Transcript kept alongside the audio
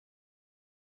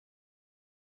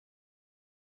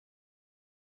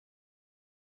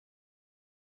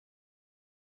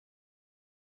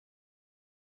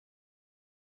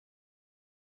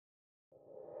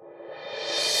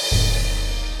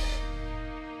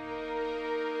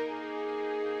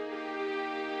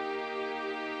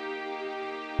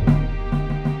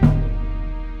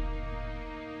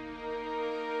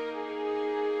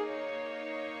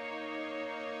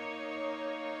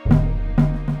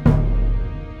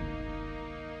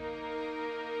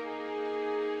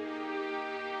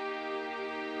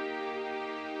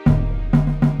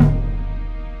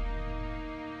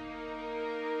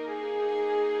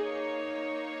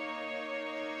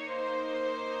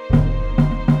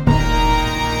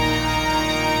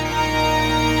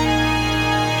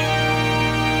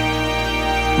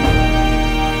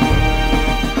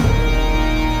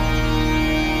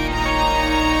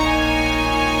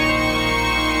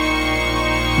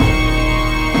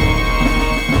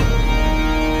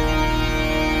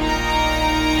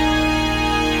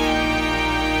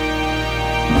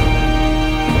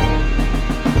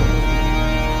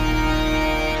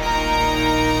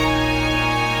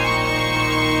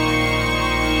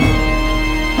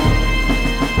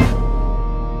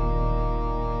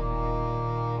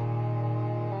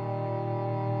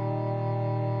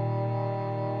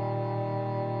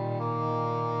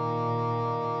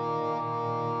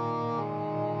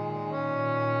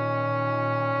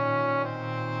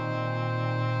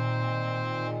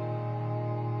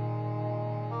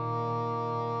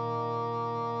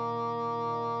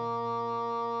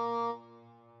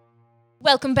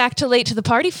Welcome back to Late to the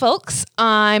Party, folks.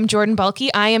 I'm Jordan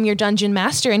Bulkey. I am your Dungeon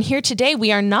Master, and here today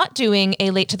we are not doing a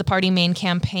Late to the Party main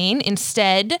campaign.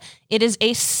 Instead, it is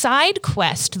a side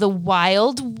quest, The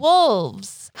Wild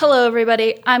Wolves. Hello,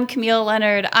 everybody. I'm Camille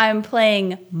Leonard. I'm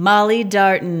playing Molly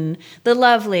Darton, the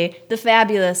lovely, the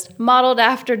fabulous, modeled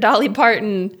after Dolly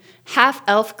Parton,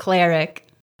 half-elf cleric.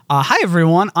 Hi,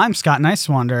 everyone. I'm Scott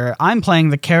Nicewander. I'm playing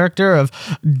the character of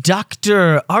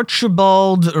Dr.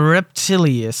 Archibald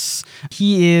Reptilius.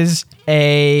 He is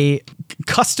a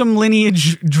custom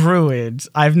lineage druid.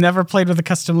 I've never played with a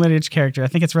custom lineage character. I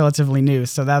think it's relatively new,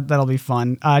 so that'll be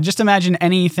fun. Just imagine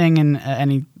anything and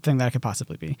anything that I could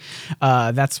possibly be.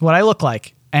 That's what I look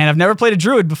like. And I've never played a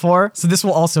druid before, so this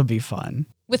will also be fun.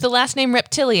 With the last name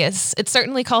Reptilius, it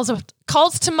certainly calls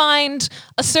to mind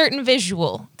a certain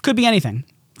visual. Could be anything.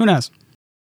 Who knows?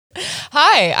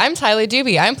 Hi, I'm Tyler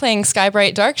Doobie. I'm playing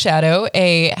Skybright Darkshadow,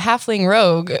 a halfling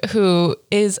rogue who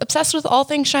is obsessed with all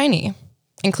things shiny,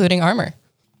 including armor.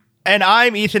 And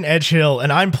I'm Ethan Edgehill,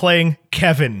 and I'm playing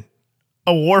Kevin,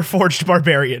 a Warforged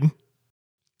barbarian.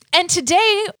 And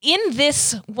today, in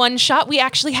this one shot, we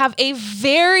actually have a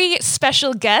very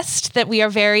special guest that we are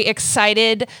very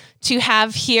excited to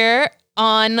have here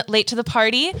on Late to the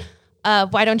Party.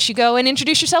 Why don't you go and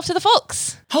introduce yourself to the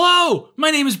folks? Hello, my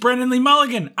name is Brendan Lee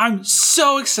Mulligan. I'm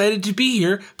so excited to be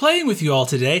here playing with you all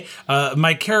today.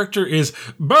 My character is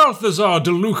Balthazar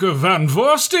de Luca van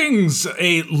Vorstings,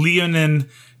 a Leonin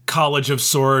College of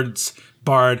Swords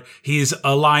bard. He's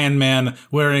a lion man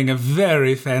wearing a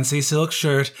very fancy silk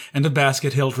shirt and a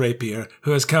basket-hilt rapier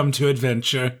who has come to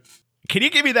adventure. Can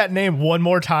you give me that name one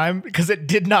more time? Because it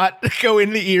did not go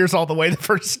in the ears all the way the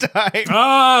first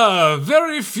time.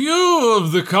 Very few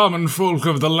of the common folk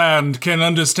of the land can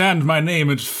understand my name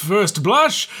at first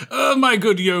blush. My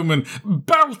good yeoman,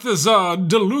 Balthazar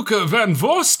de Luca van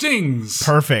Vorstings.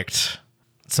 Perfect.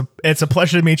 It's a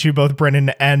pleasure to meet you both, Brendan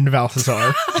and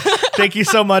Balthazar. Thank you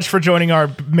so much for joining our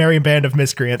merry band of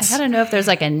miscreants. I don't know if there's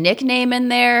like a nickname in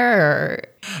there or...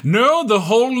 No, the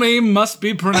whole name must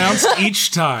be pronounced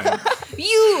each time.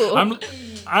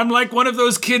 I'm like one of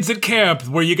those kids at camp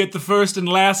where you get the first and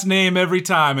last name every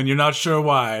time and you're not sure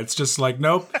why. It's just like,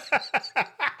 nope.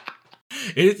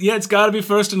 It's got to be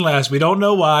first and last. We don't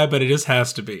know why, but it just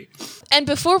has to be. And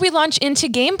before we launch into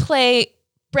gameplay,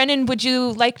 Brennan, would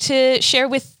you like to share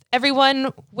with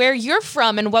everyone where you're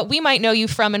from and what we might know you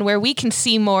from and where we can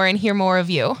see more and hear more of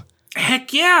you?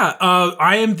 Heck yeah.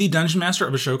 I am the Dungeon Master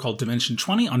of a show called Dimension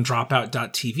 20 on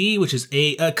Dropout.tv, which is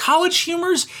a College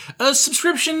Humor's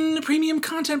subscription premium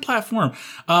content platform.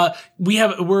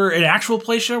 We're an actual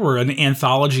play show. We're an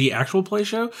anthology actual play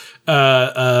show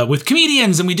with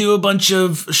comedians, and we do a bunch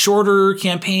of shorter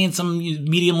campaigns, some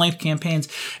medium-length campaigns,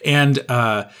 and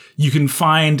you can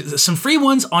find some free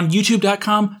ones on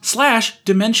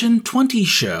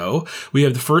youtube.com/Dimension20show. We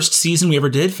have the first season we ever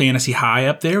did, Fantasy High,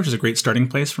 up there, which is a great starting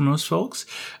place for most folks.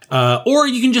 Or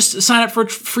you can just sign up for a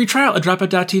free trial at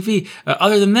dropout.tv.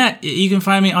 Other than that, you can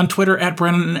find me on Twitter at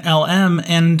BrennanLM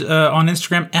and on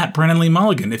Instagram at Brennan Lee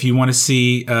Mulligan if you want to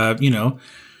see,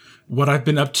 what I've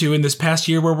been up to in this past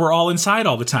year where we're all inside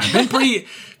all the time. Been pretty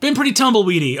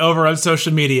tumbleweedy over on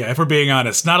social media, if we're being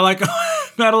honest. Not a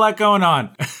lot going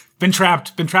on. Been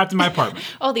trapped in my apartment.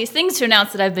 All these things to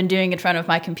announce that I've been doing in front of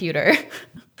my computer.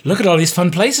 Look at all these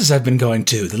fun places I've been going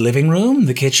to. The living room,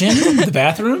 the kitchen, the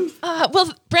bathroom.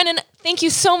 Well, Brennan, thank you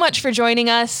so much for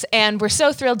joining us, and we're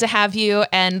so thrilled to have you.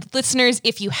 And listeners,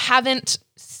 if you haven't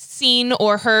seen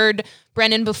or heard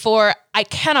Brennan before, I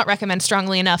cannot recommend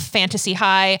strongly enough Fantasy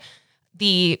High,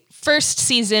 the first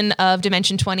season of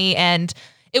Dimension 20, and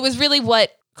it was really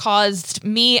what caused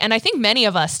me, and I think many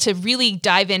of us, to really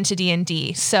dive into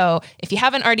D&D. So if you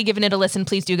haven't already given it a listen,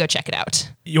 please do go check it out.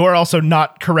 You're also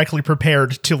not correctly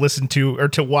prepared to listen to or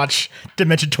to watch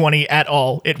Dimension 20 at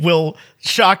all. It will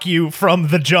shock you from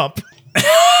the jump.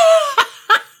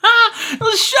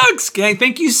 Well, shucks, gang.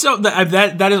 Thank you so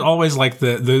that is always like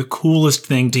the coolest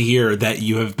thing to hear, that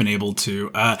you have been able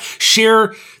to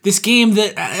share this game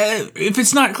that if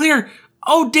it's not clear,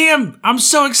 oh damn, I'm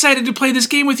so excited to play this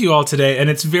game with you all today, and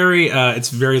it's very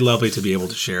lovely to be able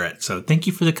to share it. So thank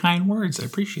you for the kind words. I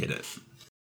appreciate it.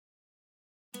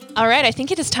 All right, I think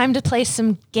it is time to play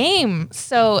some game.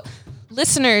 So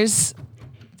listeners,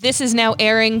 this is now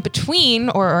airing between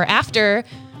or after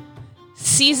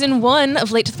Season 1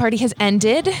 of Late to the Party has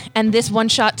ended, and this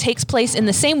one-shot takes place in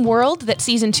the same world that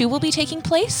Season 2 will be taking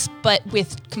place, but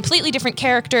with completely different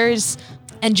characters,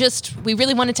 and we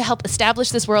really wanted to help establish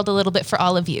this world a little bit for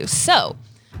all of you. So,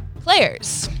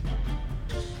 players,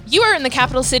 you are in the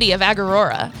capital city of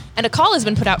Agarora, and a call has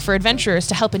been put out for adventurers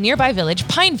to help a nearby village,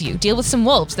 Pineview, deal with some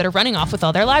wolves that are running off with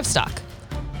all their livestock.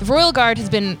 The Royal Guard has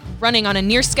been running on a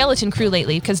near skeleton crew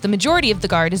lately because the majority of the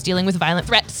Guard is dealing with violent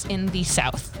threats in the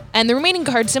south. And the remaining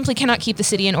Guard simply cannot keep the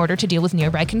city in order to deal with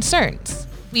nearby concerns.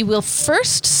 We will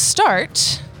first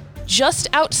start just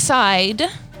outside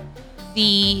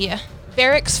the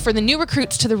barracks for the new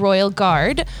recruits to the Royal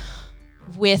Guard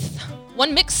with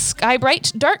one mixed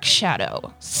Skybright Dark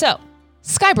Shadow. So,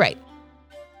 Skybright.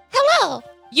 Hello.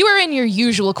 You are in your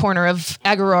usual corner of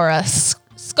Agarora,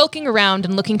 skulking around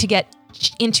and looking to get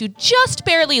into just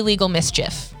barely legal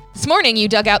mischief. This morning, you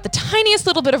dug out the tiniest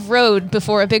little bit of road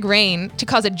before a big rain to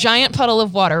cause a giant puddle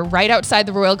of water right outside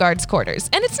the Royal Guard's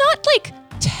quarters. And it's not,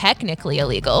 technically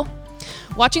illegal.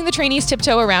 Watching the trainees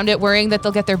tiptoe around it, worrying that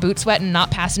they'll get their boots wet and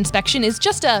not pass inspection is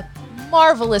just a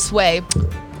marvelous way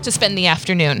to spend the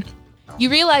afternoon. You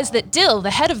realize that Dill,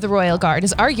 the head of the Royal Guard,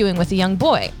 is arguing with a young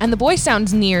boy, and the boy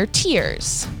sounds near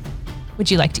tears. Would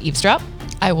you like to eavesdrop?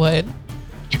 I would.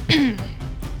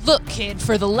 Look, kid,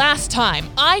 for the last time,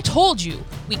 I told you,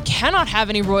 we cannot have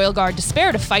any Royal Guard to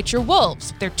spare to fight your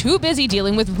wolves. They're too busy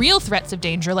dealing with real threats of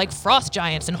danger like frost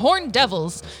giants and horned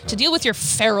devils to deal with your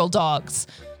feral dogs.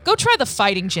 Go try the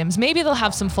fighting gyms. Maybe they'll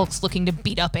have some folks looking to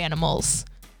beat up animals.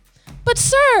 But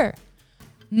sir,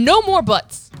 no more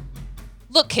buts.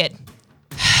 Look, kid,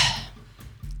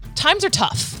 times are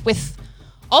tough. With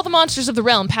all the monsters of the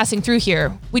realm passing through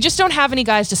here, we just don't have any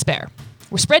guys to spare.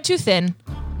 We're spread too thin.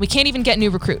 We can't even get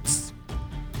new recruits.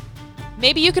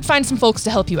 Maybe you could find some folks to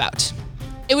help you out.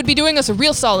 It would be doing us a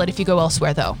real solid if you go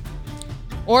elsewhere, though.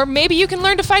 Or maybe you can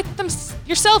learn to fight them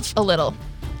yourself a little.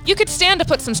 You could stand to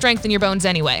put some strength in your bones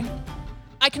anyway.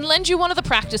 I can lend you one of the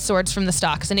practice swords from the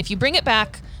stocks, and if you bring it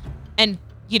back and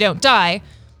you don't die,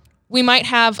 we might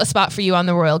have a spot for you on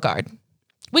the Royal Guard.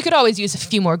 We could always use a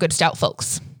few more good stout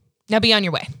folks. Now be on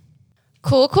your way.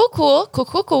 Cool.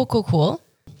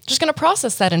 Just gonna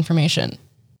process that information.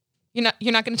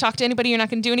 You're not going to talk to anybody? You're not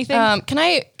going to do anything? Can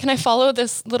I follow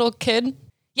this little kid?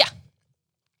 Yeah.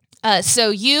 So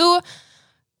you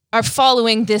are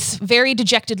following this very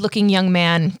dejected-looking young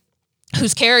man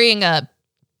who's carrying a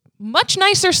much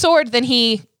nicer sword than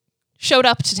he showed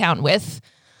up to town with.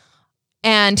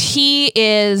 And he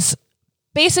is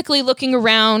basically looking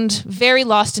around, very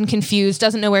lost and confused,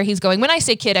 doesn't know where he's going. When I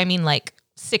say kid, I mean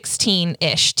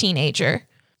 16-ish teenager.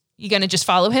 You going to just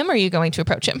follow him, or are you going to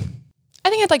approach him? I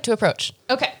think I'd like to approach.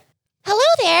 Okay. Hello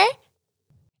there.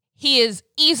 He is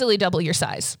easily double your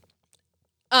size.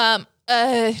 Hi.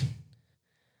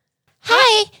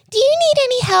 Do you need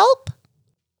any help?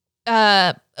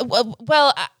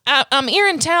 Well, I'm here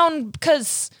in town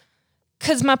because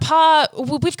my pa,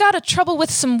 we've got a trouble with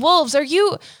some wolves. Are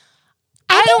you?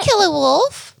 I can kill a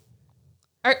wolf.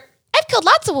 I've killed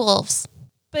lots of wolves.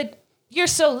 But you're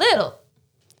so little.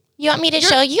 You want me to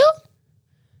show you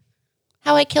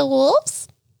how I kill wolves?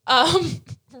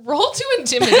 Roll to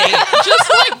intimidate. Just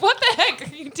what the heck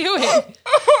are you doing?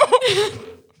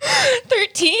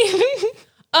 13.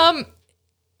 No,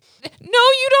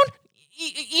 you don't.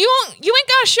 You ain't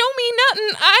gotta show me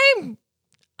nothing.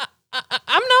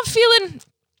 I'm not feeling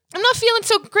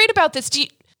so great about this.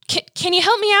 Can you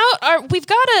help me out?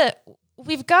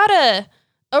 We've got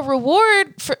a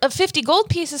reward of 50 gold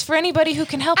pieces for anybody who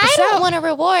can help us out. I don't want a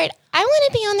reward. I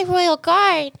want to be on the Royal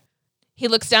Guard. He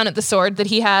looks down at the sword that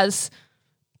he has.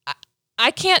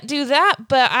 I can't do that,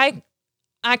 but I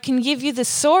can give you the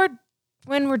sword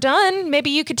when we're done. Maybe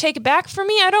you could take it back for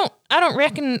me. I don't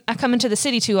reckon I come into the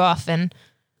city too often.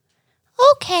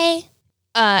 Okay.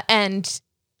 And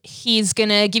he's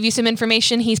gonna give you some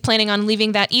information. He's planning on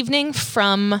leaving that evening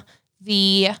from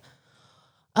the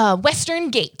Western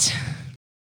Gate.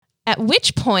 At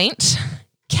which point,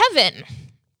 Kevin,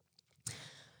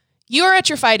 you're at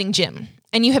your fighting gym,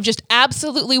 and you have just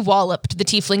absolutely walloped the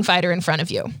tiefling fighter in front of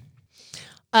you.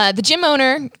 The gym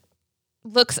owner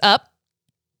looks up,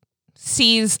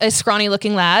 sees a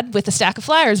scrawny-looking lad with a stack of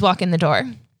flyers walk in the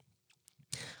door.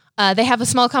 They have a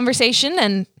small conversation,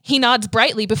 and he nods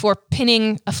brightly before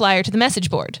pinning a flyer to the message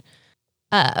board.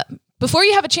 Before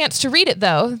you have a chance to read it,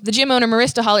 though, the gym owner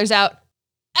Marista hollers out,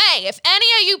 "Hey, if any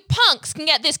of you punks can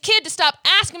get this kid to stop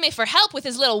asking me for help with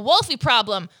his little wolfie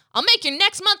problem, I'll make your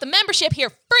next month of membership here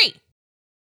free."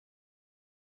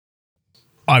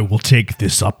 I will take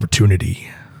this opportunity.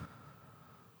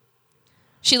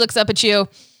 She looks up at you.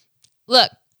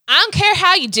 "Look, I don't care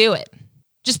how you do it.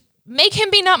 Just make him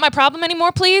be not my problem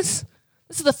anymore, please.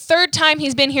 This is the third time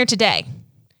he's been here today.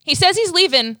 He says he's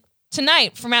leaving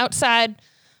tonight from outside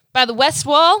by the west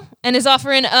wall and is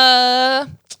offering,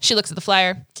 she looks at the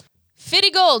flyer, 50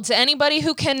 gold to anybody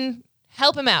who can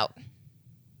help him out."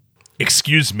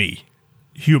 Excuse me,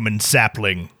 human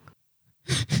sapling.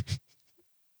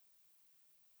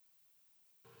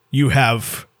 You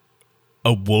have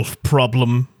a wolf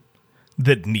problem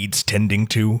that needs tending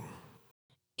to?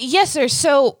 Yes, sir.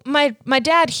 So my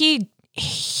dad,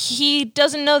 he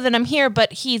doesn't know that I'm here,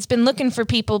 but he's been looking for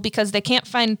people because they can't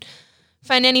find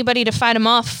anybody to fight him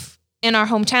off in our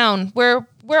hometown. We're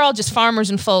all just farmers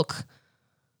and folk.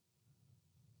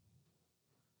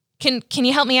 Can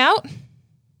you help me out?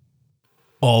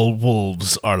 All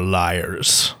wolves are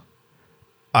liars.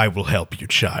 I will help you,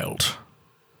 child.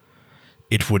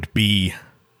 It would be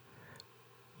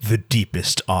the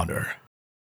deepest honor.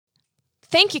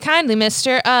 Thank you kindly,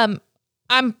 mister. I'm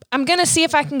gonna see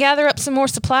if I can gather up some more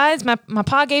supplies. My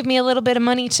pa gave me a little bit of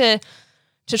money to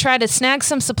try to snag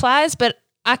some supplies, but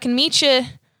I can meet you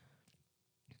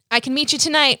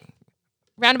tonight,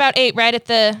 round about 8, right at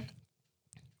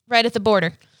the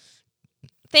border.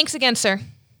 Thanks again, sir.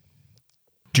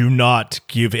 Do not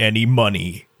give any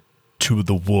money to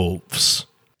the wolves.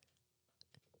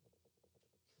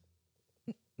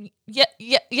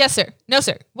 Yes, sir. No,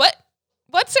 sir. What,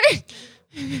 sir?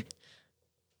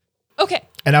 Okay.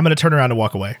 And I'm going to turn around and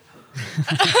walk away.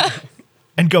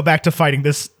 And go back to fighting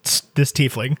this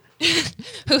tiefling.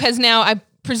 Who has now, I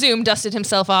presume, dusted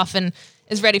himself off and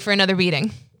is ready for another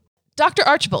beating. Dr.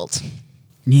 Archibald.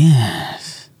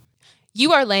 Yes.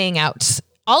 You are laying out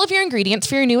all of your ingredients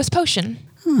for your newest potion.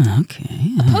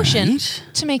 Okay. A potion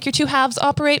to make your two halves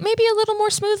operate maybe a little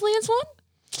more smoothly as one.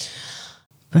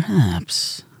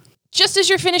 Perhaps. Just as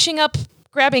you're finishing up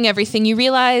grabbing everything, you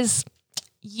realize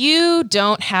you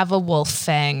don't have a wolf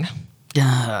fang.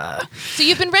 So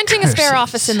you've been renting a spare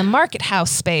office in the market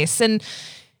house space, and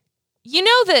you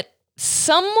know that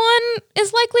someone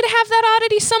is likely to have that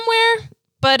oddity somewhere,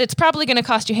 but it's probably going to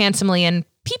cost you handsomely, and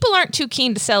people aren't too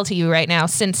keen to sell to you right now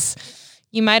since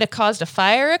you might have caused a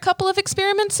fire a couple of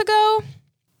experiments ago.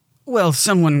 Well,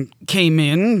 someone came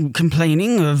in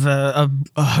complaining of a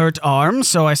hurt arm,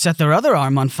 so I set their other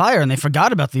arm on fire, and they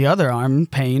forgot about the other arm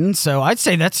pain, so I'd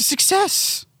say that's a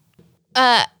success.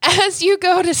 As you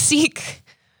go to seek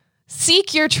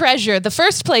your treasure, the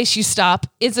first place you stop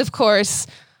is, of course,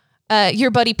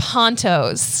 your buddy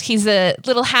Pontos. He's a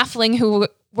little halfling who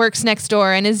works next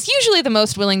door and is usually the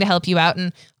most willing to help you out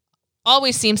and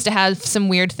always seems to have some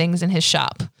weird things in his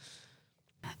shop.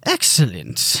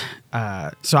 Excellent.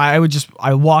 So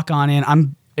I walk on in.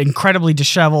 I'm incredibly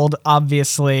disheveled,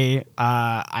 obviously.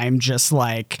 I'm just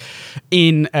like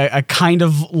in a kind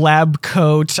of lab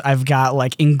coat. I've got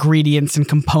like ingredients and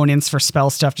components for spell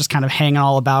stuff just kind of hanging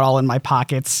all in my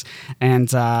pockets.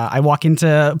 And I walk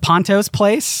into Ponto's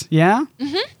place, yeah?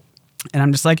 Mm-hmm. And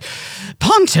I'm just like,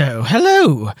 Ponto,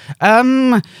 hello.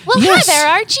 Well, yes. hi there,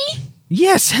 Archie.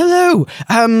 Yes, hello.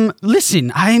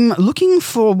 Listen, I'm looking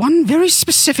for one very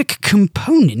specific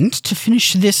component to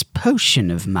finish this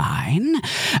potion of mine.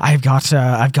 I've got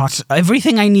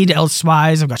everything I need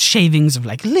elsewise. I've got shavings of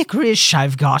like licorice.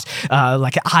 I've got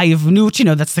like an eye of newt. You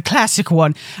know, that's the classic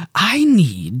one. I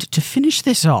need to finish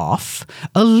this off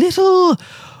a little,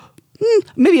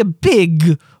 maybe a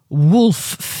big wolf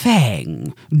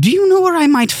fang. Do you know where I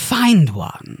might find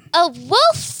one? A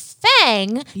wolf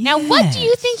fang? Now, what do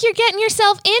you think you're getting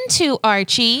yourself into,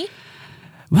 Archie?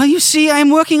 Well, you see,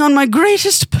 I'm working on my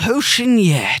greatest potion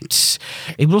yet.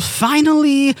 It will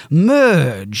finally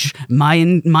merge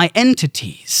my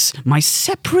entities, my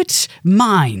separate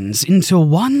minds into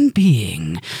one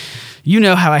being. You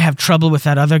know how I have trouble with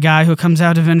that other guy who comes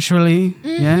out eventually?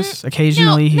 Mm-hmm. Yes,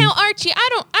 occasionally. Now, Archie, I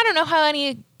don't know how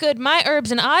any good my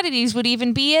herbs and oddities would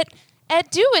even be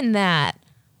at doing that.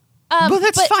 Well,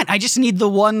 that's fine. I just need the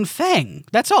one thing.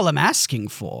 That's all I'm asking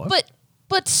for.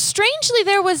 But strangely,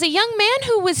 there was a young man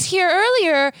who was here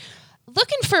earlier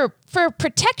looking for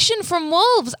protection from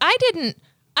wolves. I didn't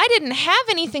have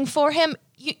anything for him.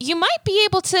 You might be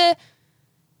able to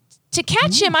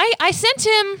catch him. I sent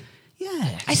him.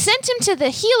 Yes. I sent him to the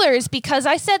healers because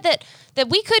I said that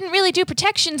we couldn't really do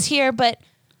protections here, but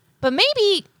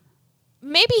maybe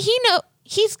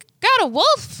he's got a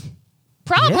wolf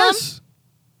problem. Yes.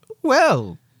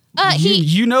 Well,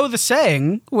 you know the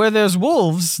saying, where there's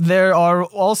wolves, there are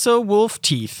also wolf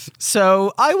teeth.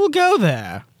 So I will go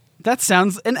there. That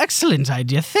sounds an excellent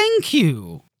idea. Thank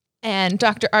you. And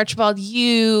Dr. Archibald,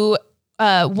 you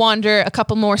wander a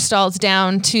couple more stalls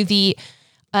down to the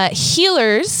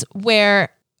healers, where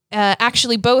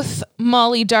actually both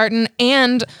Molly Darton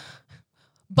and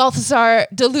Balthazar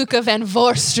DeLuca Van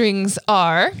Vorstrings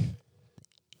are.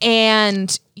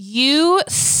 And you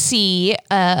see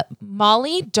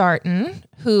Molly Darton,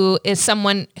 who is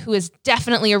someone who is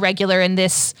definitely a regular in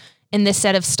this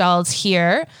set of stalls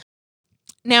here.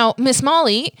 Now, Miss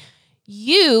Molly,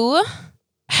 you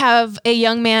have a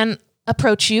young man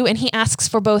approach you, and he asks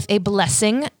for both a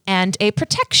blessing and a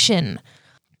protection.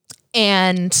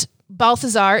 and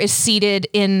Balthazar is seated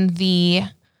in the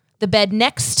bed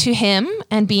next to him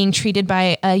and being treated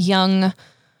by a young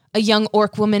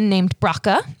orc woman named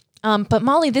Braca. But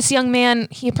Molly, this young man,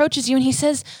 he approaches you and he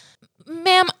says,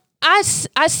 "Ma'am, I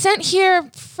sent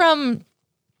here from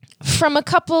a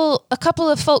couple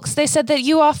of folks. They said that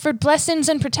you offered blessings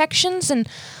and protections, and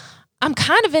I'm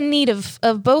kind of in need of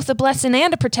both a blessing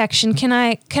and a protection. Can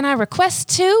I request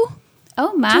two?"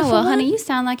 Oh my, Two for well, honey, one? you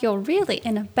sound like you're really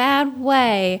in a bad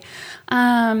way.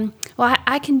 Well,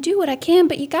 I can do what I can,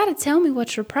 but you got to tell me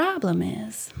what your problem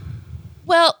is.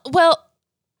 Well,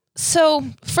 so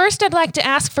first I'd like to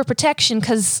ask for protection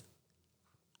because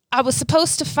I was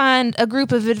supposed to find a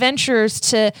group of adventurers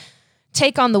to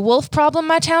take on the wolf problem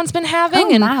my town's been having.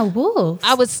 Oh and my, wolves.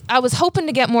 I was hoping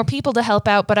to get more people to help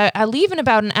out, but I leave in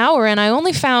about an hour and I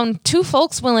only found 2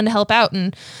 folks willing to help out,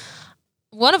 and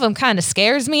one of them kind of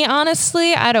scares me,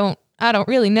 honestly. I don't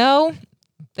really know.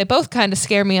 They both kind of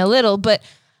scare me a little, but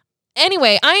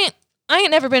anyway, I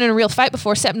ain't never been in a real fight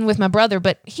before, except with my brother,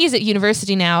 but he's at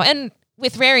university now, and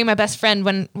with Rary, my best friend,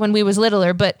 when we was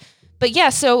littler. But yeah,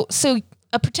 so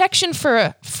a protection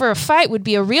for a fight would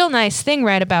be a real nice thing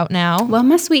right about now. Well,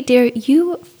 my sweet dear,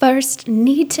 you first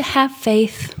need to have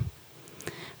faith.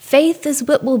 Faith is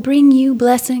what will bring you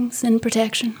blessings and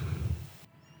protection.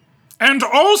 And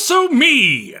also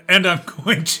me. And I'm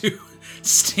going to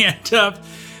stand up.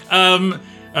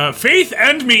 Faith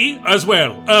and me as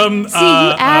well. See,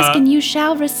 you ask and you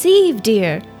shall receive,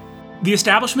 dear. The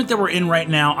establishment that we're in right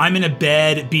now, I'm in a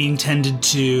bed being tended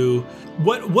to.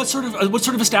 What sort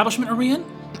of establishment are we in?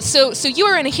 So you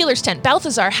are in a healer's tent,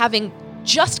 Balthazar, having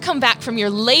just come back from your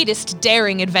latest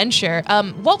daring adventure.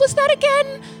 What was that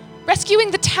again? Rescuing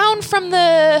the town from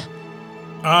the...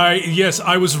 Yes,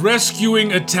 I was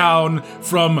rescuing a town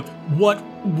from what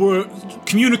were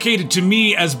communicated to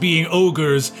me as being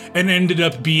ogres and ended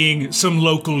up being some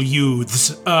local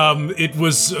youths. It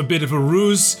was a bit of a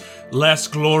ruse, less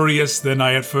glorious than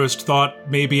I at first thought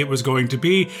maybe it was going to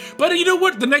be. But you know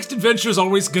what? The next adventure is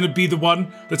always going to be the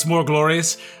one that's more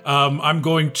glorious. I'm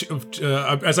going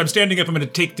to, as I'm standing up, I'm going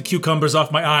to take the cucumbers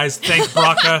off my eyes. Thank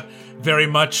Braca very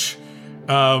much.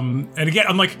 And again,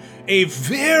 I'm like a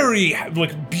very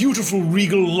beautiful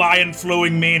regal lion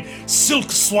flowing mane,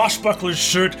 silk swashbuckler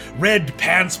shirt, red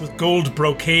pants with gold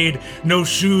brocade, no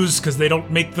shoes because they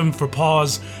don't make them for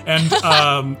paws, and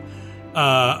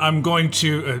I'm going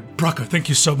to Braca, thank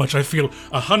you so much. I feel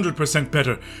 100%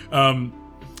 better. And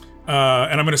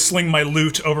I'm going to sling my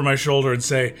lute over my shoulder and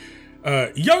say,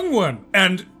 "Young one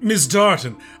and Miss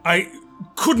Darton, I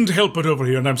couldn't help but over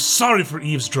here, and I'm sorry for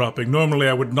eavesdropping. Normally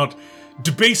I would not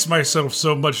debase myself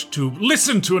so much to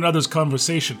listen to another's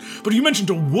conversation, but you mentioned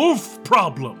a wolf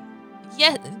problem."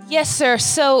 Yes, sir.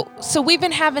 So we've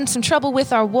been having some trouble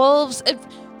with our wolves.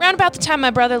 Around about the time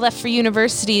my brother left for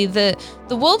university, the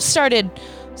wolves started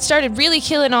really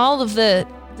killing all of the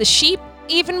sheep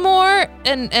even more,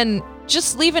 and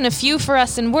just leaving a few for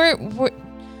us. And we're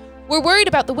worried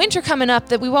about the winter coming up,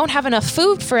 that we won't have enough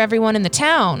food for everyone in the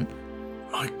town.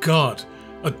 My God.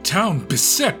 A town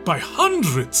beset by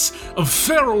hundreds of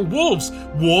feral wolves.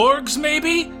 Wargs,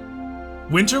 maybe?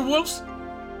 Winter wolves?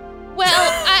 Well,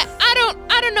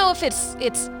 I don't know if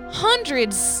it's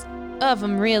hundreds of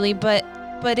them really, but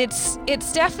it's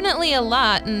definitely a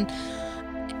lot. And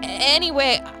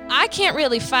anyway, I can't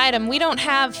really fight them. We don't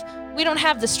have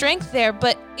the strength there.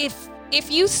 But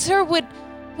if you, sir, would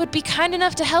be kind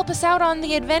enough to help us out on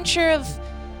the adventure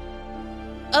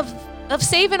of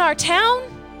saving our town.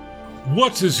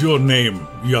 What is your name,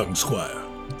 young squire?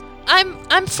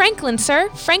 I'm Franklin, sir.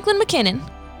 Franklin McKinnon.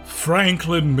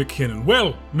 Franklin McKinnon.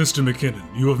 Well, Mr. McKinnon,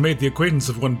 you have made the acquaintance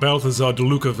of one Balthazar de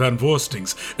Luca van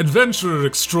Vorstings, adventurer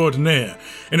extraordinaire.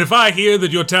 And if I hear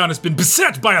that your town has been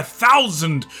beset by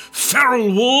 1,000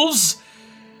 feral wolves,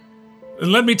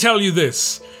 then let me tell you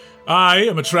this. I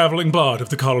am a traveling bard of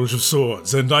the College of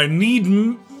Swords, and I need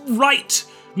write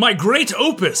my great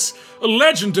opus, a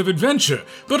legend of adventure.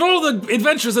 But all the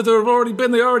adventures that there have already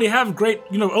been, they already have great,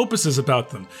 opuses about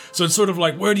them. So it's sort of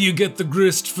like, where do you get the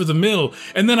grist for the mill?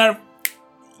 And then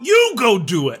you go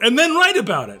do it, and then write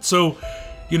about it. So,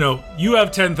 you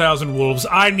have 10,000 wolves.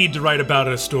 I need to write about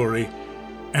a story.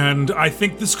 And I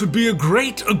think this could be a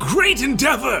great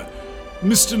endeavor,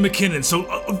 Mr. McKinnon. So,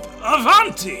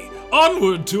 avanti,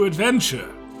 onward to adventure.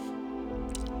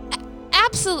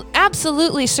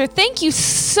 Absolutely, sir. Thank you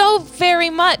so very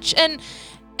much. And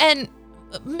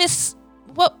Miss,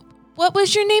 what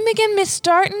was your name again, Miss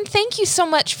Darton? Thank you so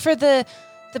much for the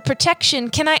protection.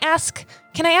 Can I ask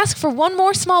for one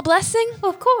more small blessing?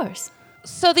 Of course.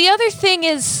 So the other thing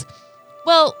is,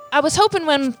 well, I was hoping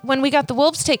when we got the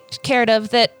wolves taken care of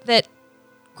that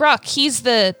Grok, he's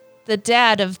the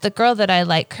dad of the girl that I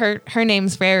like. Her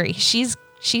name's Rary. She's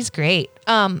great.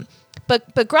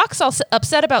 But Grok's also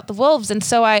upset about the wolves, and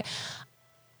so I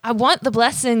want the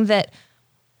blessing that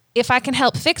if I can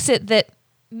help fix it, that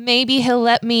maybe he'll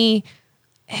let me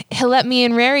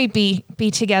and Rary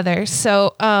be together.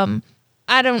 So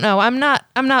I don't know. I'm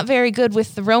not very good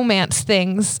with the romance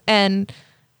things, and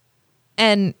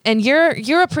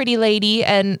you're a pretty lady,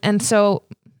 and so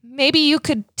maybe you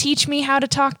could teach me how to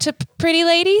talk to pretty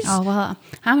ladies. Oh, well,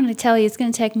 I'm going to tell you, it's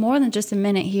going to take more than just a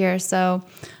minute here. So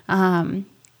I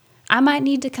might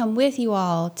need to come with you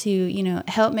all to,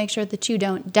 help make sure that you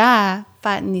don't die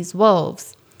fighting these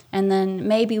wolves. And then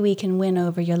maybe we can win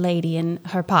over your lady and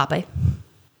her poppy.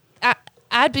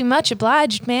 I'd be much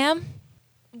obliged, ma'am.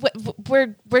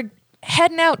 We're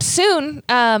heading out soon.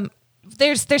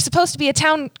 There's supposed to be a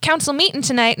town council meeting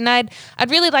tonight, and I'd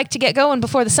really like to get going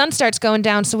before the sun starts going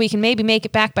down so we can maybe make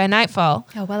it back by nightfall.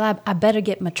 Oh, well, I better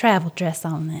get my travel dress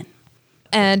on then.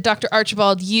 And Dr.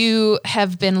 Archibald, you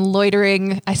have been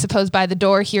loitering, I suppose, by the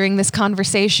door hearing this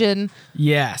conversation.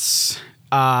 Yes.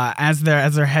 As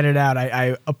they're headed out,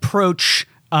 I approach,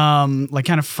 kind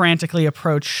of frantically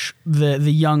approach the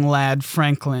young lad,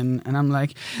 Franklin, and I'm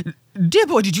like, dear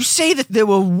boy, did you say that there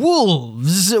were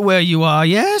wolves where you are?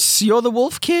 Yes? You're the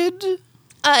wolf kid?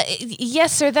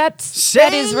 Yes, sir, that is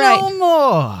Say right. no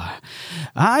more.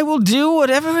 I will do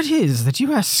whatever it is that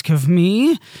you ask of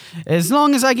me, as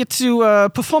long as I get to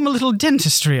perform a little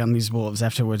dentistry on these wolves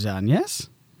after we're done, yes?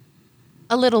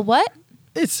 A little what?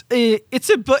 It's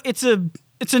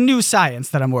a new science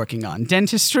that I'm working on.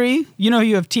 Dentistry. You know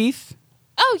you have teeth?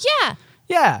 Oh, yeah.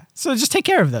 Yeah, so just take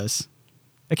care of those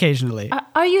occasionally.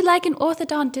 Are you like an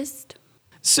orthodontist?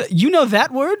 So you know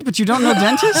that word, but you don't know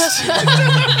dentist?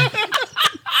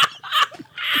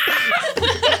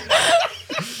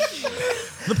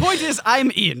 The point is,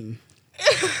 I'm in.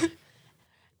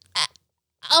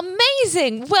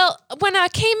 Amazing. Well, when I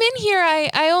came in here,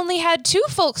 I only had 2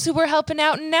 folks who were helping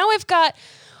out, and now I've got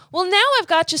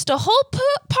just a whole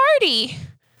party.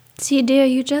 See, dear,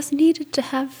 you just needed to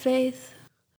have faith.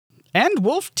 And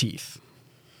wolf teeth.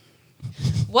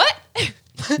 What?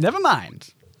 Never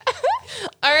mind.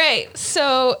 All right.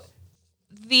 So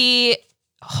the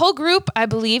whole group, I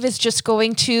believe, is just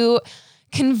going to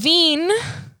convene.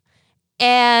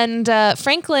 And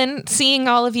Franklin, seeing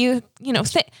all of you,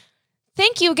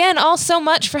 thank you again all so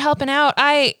much for helping out.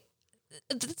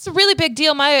 It's a really big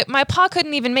deal. My pa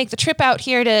couldn't even make the trip out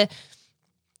here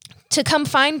to come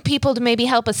find people to maybe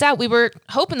help us out. We were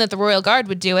hoping that the Royal Guard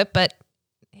would do it, but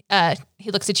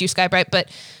he looks at you, Skybright. But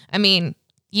I mean,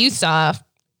 you saw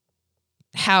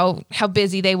how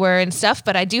busy they were and stuff.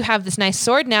 But I do have this nice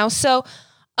sword now. So,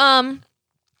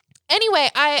 anyway,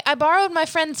 I borrowed my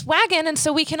friend's wagon, and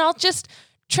so we can all just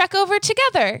trek over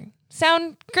together.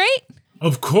 Sound great?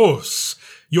 Of course.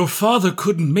 Your father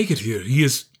couldn't make it here. He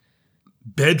is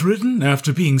bedridden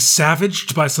after being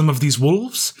savaged by some of these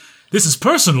wolves. This is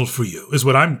personal for you, is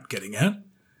what I'm getting at.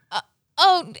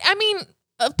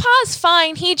 Pa's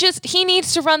fine. He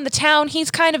needs to run the town.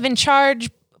 He's kind of in charge.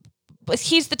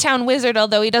 He's the town wizard,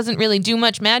 although he doesn't really do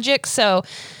much magic. So,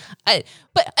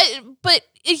 but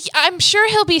I'm sure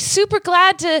he'll be super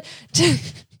glad to.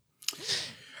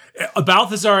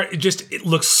 Balthazar it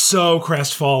looks so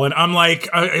crestfallen.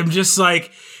 He's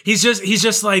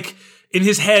just like, in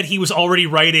his head, he was already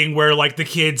writing where like the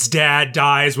kid's dad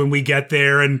dies when we get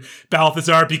there, and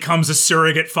Balthazar becomes a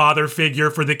surrogate father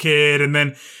figure for the kid, and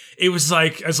then it's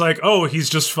like, oh, he's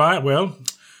just fine. Well,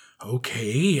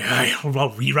 okay, I'll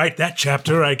rewrite that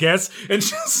chapter, I guess, and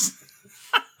just.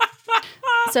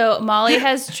 So Molly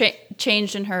has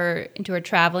changed into her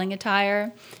traveling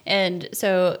attire, and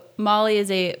so Molly is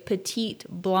a petite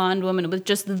blonde woman with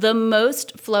just the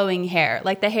most flowing hair.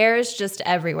 Like the hair is just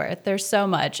everywhere. There's so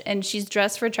much, and she's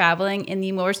dressed for traveling in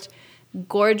the most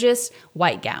gorgeous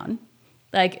white gown.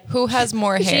 Like Who has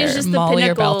more hair, she's just Molly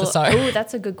or pinnacle. Balthazar? Oh,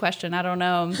 that's a good question. I don't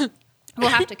know. We'll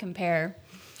have to compare.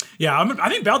 Yeah, I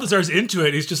think Balthazar's into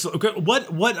it. He's just okay,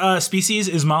 what species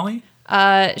is Molly?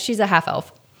 She's a half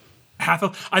elf.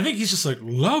 Half-elf. I think he's just like,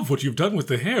 love what you've done with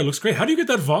the hair. It looks great. How do you get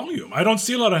that volume? I don't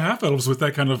see a lot of half-elves with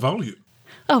that kind of volume.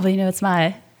 Oh, but it's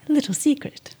my little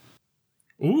secret.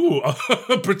 Ooh,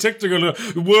 protecting a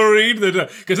little, worried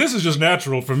that, because this is just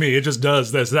natural for me. It just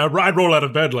does this. I roll out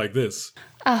of bed like this.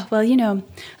 Ah, well,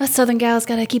 us southern gals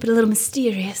gotta keep it a little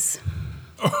mysterious.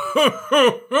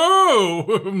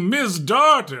 Oh, Miss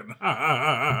Darton.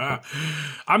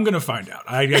 I'm going to find out.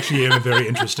 I actually am very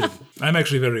interested. I'm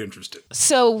actually very interested.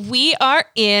 So we are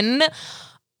in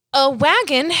a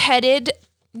wagon headed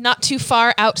not too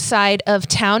far outside of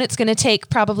town. It's going to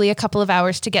take probably a couple of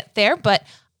hours to get there, but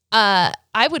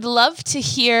I would love to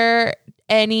hear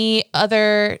any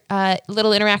other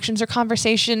little interactions or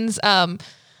conversations. I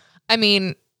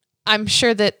mean, I'm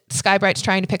sure that Skybright's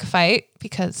trying to pick a fight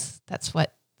because that's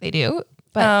what they do.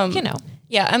 But,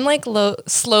 Yeah, I'm like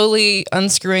slowly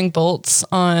unscrewing bolts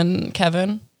on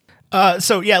Kevin. I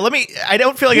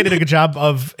don't feel like I did a good job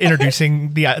of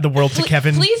introducing the world to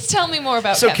Kevin. Please tell me more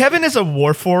about Kevin. So Kevin is a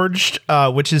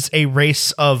Warforged, which is a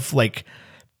race of like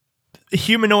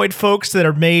humanoid folks that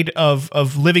are made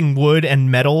of living wood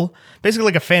and metal. Basically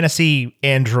like a fantasy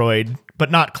android, but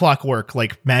not clockwork,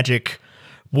 like magic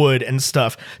wood and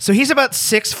stuff. So he's about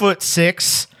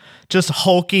 6'6", just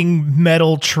hulking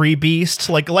metal tree beast,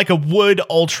 like a wood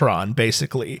Ultron,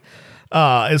 basically,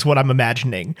 is what I'm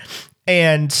imagining.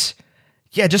 And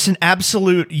yeah, just an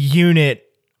absolute unit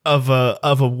of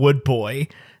a wood boy.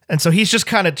 And so he's just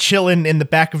kind of chilling in the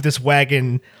back of this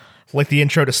wagon, like the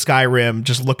intro to Skyrim,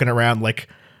 just looking around like,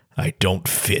 I don't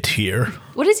fit here.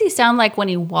 What does he sound like when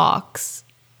he walks?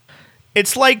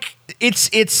 It's like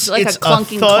it's like a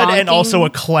clunking, thud clonking? and also a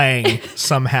clang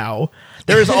somehow.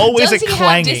 There is always Does a he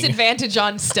clanging. have disadvantage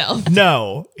on stealth?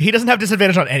 No, he doesn't have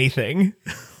disadvantage on anything.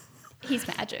 He's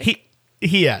magic.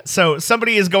 So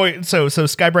somebody is going. So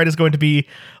Skybright is going to be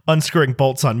unscrewing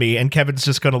bolts on me, and Kevin's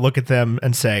just going to look at them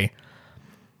and say,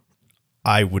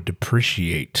 "I would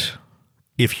appreciate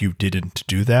if you didn't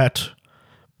do that,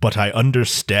 but I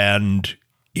understand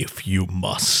if you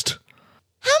must."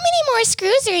 How many more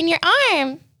screws are in your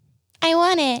arm? I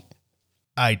want it.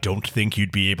 I don't think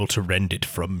you'd be able to rend it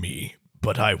from me,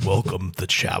 but I welcome the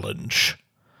challenge.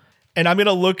 And I'm going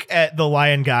to look at the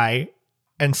lion guy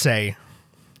and say,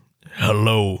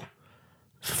 "Hello,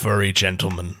 furry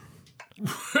gentleman.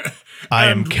 I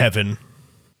am Kevin."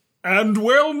 And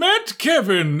well met,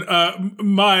 Kevin,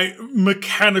 my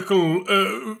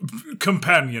mechanical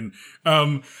companion.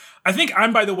 I think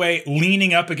I'm, by the way,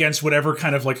 leaning up against whatever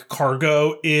kind of like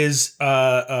cargo is,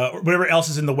 whatever else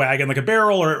is in the wagon, like a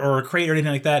barrel or a crate or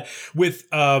anything like that, with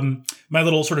my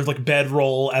little sort of like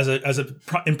bedroll as a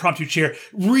impromptu chair,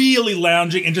 really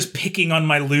lounging and just picking on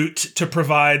my lute to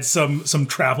provide some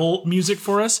travel music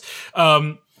for us.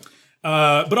 But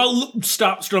I'll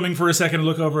stop strumming for a second and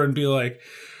look over and be like,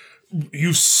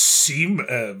 "You seem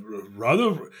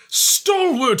rather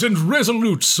stalwart and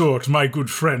resolute sort, my good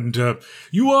friend.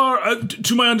 You are,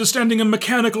 to my understanding, a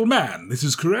mechanical man. This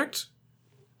is correct?"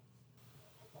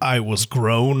 I was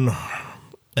grown,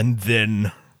 and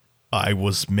then I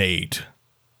was made.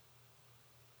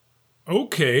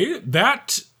 Okay,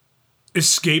 that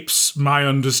escapes my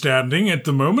understanding at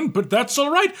the moment, but that's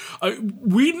all right.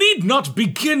 We need not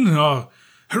begin our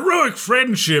heroic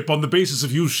friendship on the basis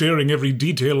of you sharing every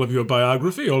detail of your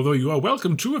biography, although you are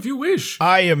welcome to if you wish.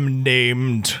 I am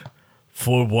named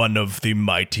for one of the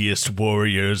mightiest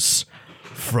warriors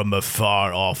from a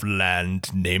far-off land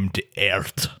named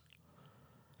Earth.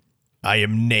 I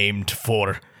am named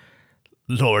for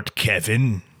Lord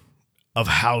Kevin of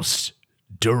House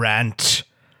Durant,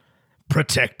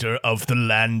 protector of the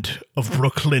land of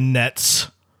Brooklyn Nets.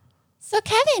 So,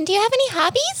 Kevin, do you have any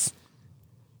hobbies?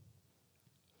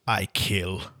 I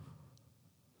kill.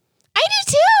 I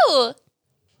do too.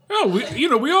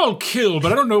 Oh, we all kill,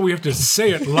 but I don't know we have to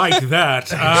say it like that.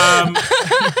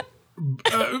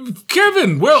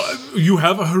 Kevin, well, you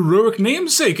have a heroic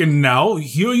namesake, and now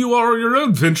here you are on your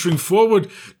own, venturing forward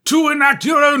to enact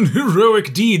your own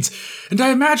heroic deeds. And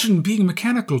I imagine, being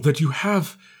mechanical, that you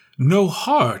have no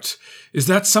heart. Is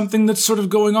that something that's sort of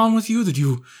going on with you, that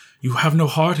you have no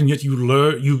heart, and yet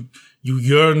you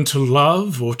yearn to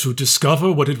love, or to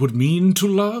discover what it would mean to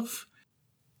love?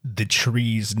 The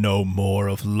trees know more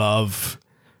of love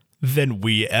than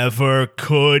we ever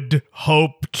could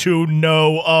hope to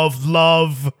know of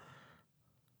love.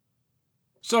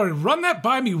 Sorry, run that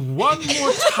by me one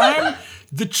more time.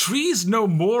 The trees know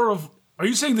more of... Are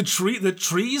you saying the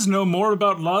trees know more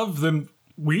about love than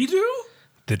we do?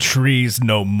 The trees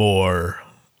know more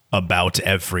about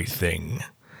everything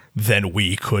than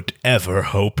we could ever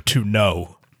hope to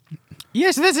know.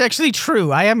 Yes, that's actually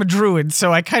true. I am a druid,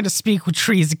 so I kind of speak with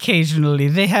trees occasionally.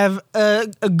 They have a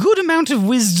good amount of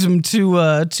wisdom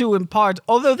to impart.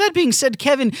 Although, that being said,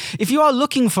 Kevin, if you are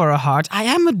looking for a heart, I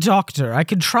am a doctor. I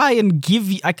could try and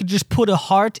I could just put a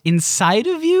heart inside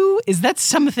of you. Is that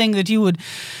something that you would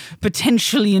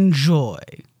potentially enjoy?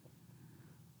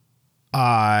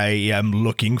 I am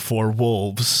looking for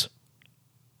wolves.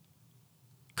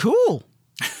 Cool.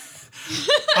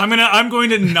 I'm going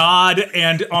to nod,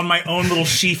 and on my own little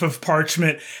sheaf of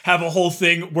parchment have a whole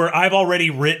thing where I've already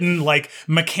written like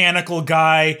mechanical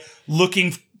guy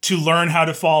looking to learn how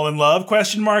to fall in love ?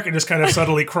 And just kind of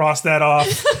subtly cross that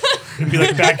off. and be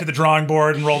like back to the drawing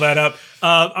board and roll that up.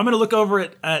 I'm going to look over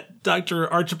at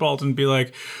Dr. Archibald and be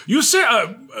like, you say,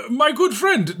 my good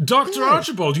friend, Dr.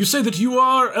 Archibald, you say that you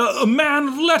are a man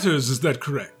of letters. Is that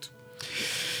correct?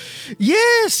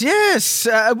 Yes.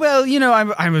 Well,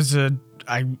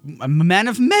 I'm a man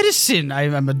of medicine.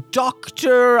 I'm a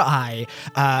doctor. I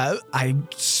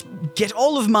get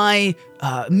all of my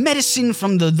medicine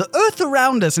from the earth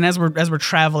around us. And as we're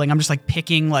traveling, I'm just like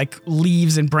picking like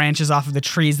leaves and branches off of the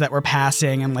trees that we're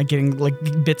passing, and like getting like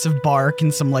bits of bark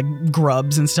and some like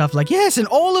grubs and stuff. Like, yes, and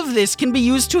all of this can be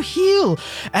used to heal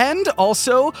and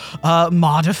also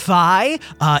modify.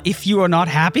 If you are not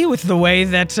happy with the way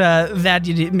that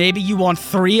maybe you want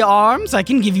 3 arms, I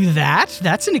can give you that.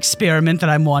 That's an experiment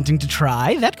that I'm wanting to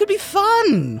try. That could be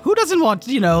fun. Who doesn't want,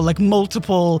 like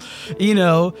multiple,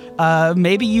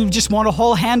 maybe you just want a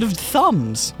whole hand of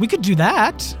thumbs. We could do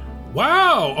that.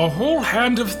 Wow, a whole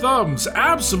hand of thumbs.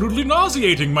 Absolutely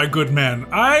nauseating, my good man.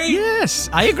 Yes,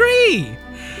 I agree.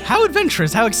 How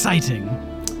adventurous, how exciting.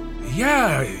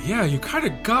 Yeah, you kind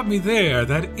of got me there.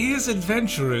 That is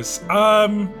adventurous.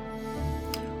 Well,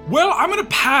 I'm gonna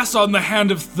pass on the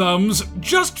hand of thumbs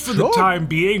just for the time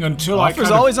being until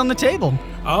Offer's always on the table.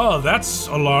 Oh, that's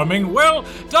alarming. Well,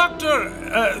 Doctor,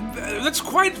 that's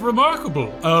quite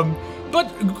remarkable. But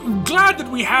glad that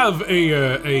we have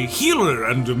a healer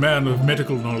and a man of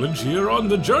medical knowledge here on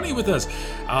the journey with us.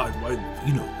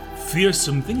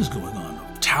 Fearsome things going on.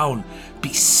 A town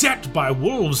beset by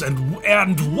wolves,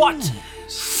 and what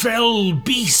fell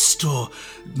beast or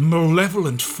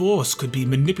malevolent force could be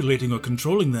manipulating or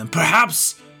controlling them?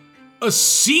 Perhaps a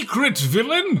secret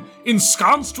villain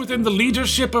ensconced within the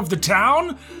leadership of the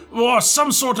town? Or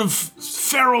some sort of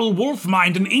feral wolf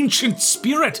mind, an ancient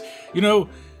spirit? We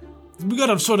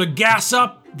gotta sort of gas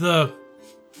up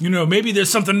maybe there's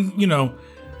something,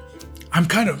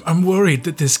 I'm worried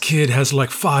that this kid has like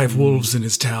 5 wolves in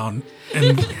his town,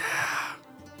 and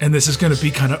this is gonna be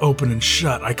kind of open and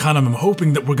shut. I kind of am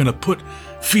hoping that we're gonna put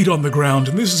feet on the ground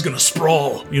and this is gonna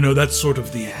sprawl. That's sort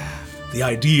of the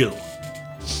ideal.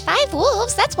 5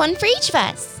 wolves? That's one for each of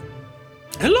us.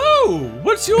 Hello,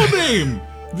 what's your name?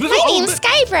 My name's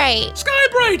Skybright.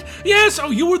 Skybright! Yes,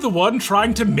 you were the one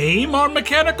trying to maim our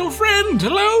mechanical friend.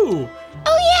 Hello!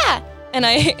 Oh, yeah. And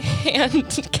I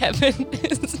hand Kevin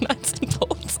his nuts and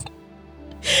bolts.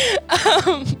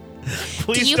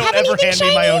 Please you don't have ever anything hand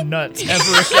me my own nuts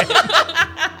ever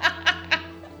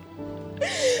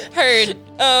again. Heard.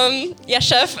 Yeah,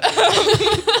 chef.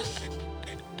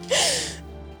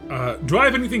 Do I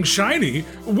have anything shiny?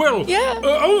 Well, Yeah.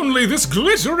 Only this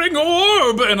glittering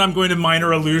orb! And I'm going to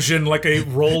minor illusion like a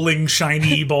rolling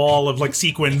shiny ball of like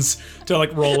sequins to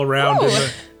like roll around.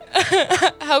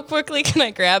 How quickly can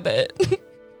I grab it?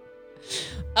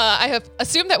 I have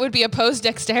assumed that would be opposed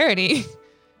dexterity.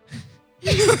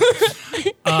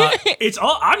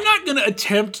 I'm not gonna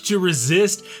attempt to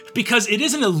resist because it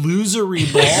is an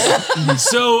illusory ball.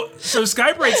 so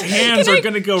Skybright's hands are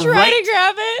gonna go Try to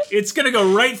grab it. It's gonna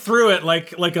go right through it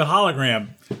like a hologram.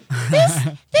 This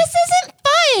isn't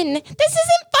fun. This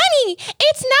isn't funny.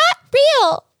 It's not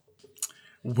real.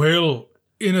 Well,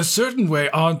 in a certain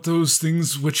way, aren't those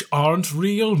things which aren't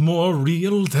real more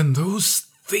real than those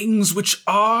things which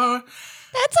are?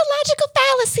 That's a logical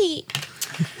fallacy.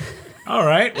 All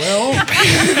right, well.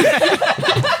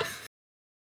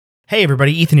 Hey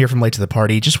everybody, Ethan here from Late to the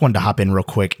Party. Just wanted to hop in real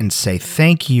quick and say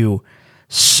thank you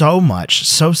so much,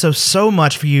 so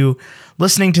much for you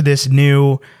listening to this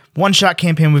new one-shot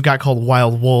campaign we've got called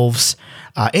Wild Wolves.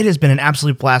 It has been an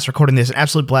absolute blast recording this, an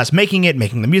absolute blast making it,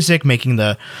 making the music, making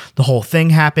the whole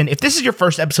thing happen. If this is your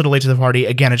first episode of Late to the Party,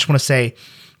 again, I just want to say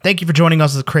thank you for joining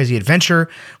us as a crazy adventure.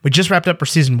 We just wrapped up our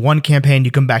Season 1 campaign.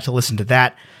 You come back to listen to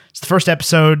that. It's the first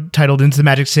episode titled Into the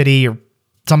Magic City or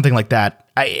something like that.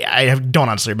 I don't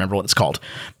honestly remember what it's called.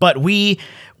 But we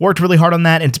worked really hard on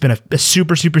that, and it's been a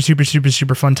super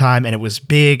fun time, and it was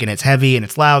big, and it's heavy, and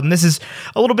it's loud, and this is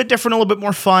a little bit different, a little bit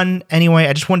more fun. Anyway,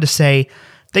 I just wanted to say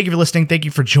thank you for listening. Thank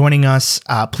you for joining us.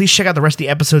 Please check out the rest of the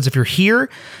episodes if you're here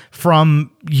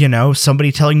from,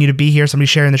 somebody telling you to be here, somebody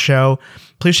sharing the show.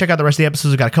 Please check out the rest of the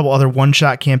episodes. We've got a couple other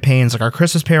one-shot campaigns, like our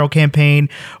Christmas Peril campaign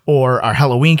or our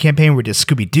Halloween campaign where we did a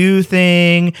Scooby-Doo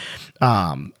thing.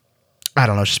 I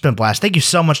don't know. It's just been a blast. Thank you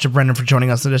so much to Brendan for joining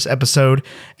us in this episode.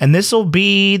 And this will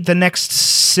be the next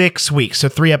 6 weeks. So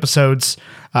 3 episodes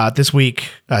this week,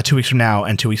 2 weeks from now,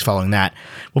 and 2 weeks following that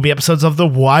will be episodes of The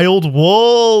Wild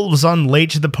Wolves on Late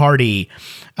to the Party.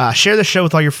 Share the show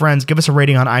with all your friends. Give us a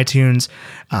rating on iTunes.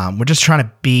 We're just trying to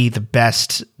be the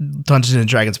best Dungeons &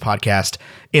 Dragons podcast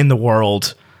in the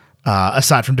world.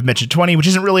 aside from Dimension 20, which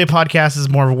isn't really a podcast, it's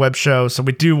more of a web show. So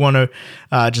we do want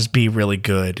to just be really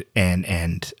good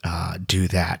and do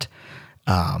that.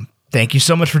 Thank you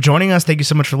so much for joining us. Thank you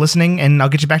so much for listening, and I'll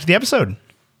get you back to the episode.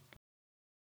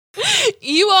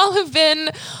 You all have been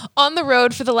on the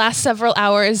road for the last several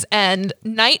hours, and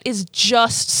night is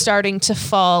just starting to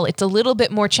fall. It's a little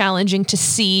bit more challenging to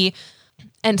see.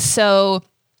 And so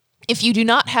if you do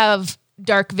not have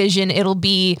dark vision, it'll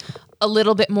be a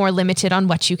little bit more limited on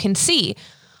what you can see.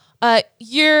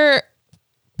 You're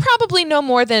probably no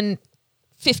more than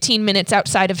 15 minutes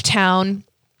outside of town,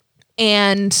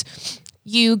 and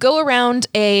you go around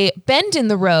a bend in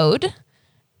the road,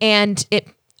 and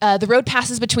the road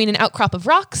passes between an outcrop of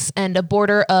rocks and a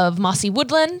border of mossy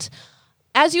woodland.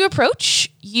 As you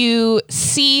approach, you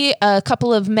see a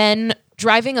couple of men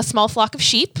driving a small flock of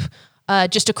sheep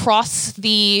just across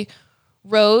the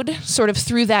road, sort of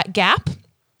through that gap.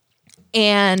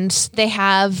 And they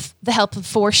have the help of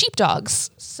 4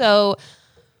 sheepdogs. So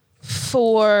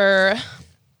for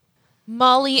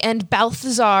Molly and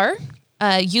Balthazar,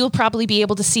 you'll probably be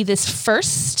able to see this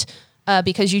first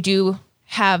because you do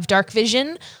have dark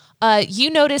vision. You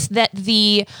notice that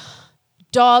the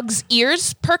dog's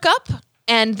ears perk up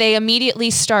and they immediately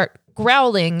start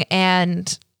growling,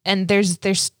 and there's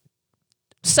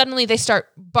suddenly they start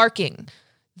barking.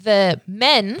 The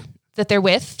men that they're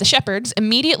with, the shepherds,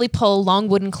 immediately pull long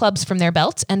wooden clubs from their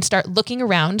belt and start looking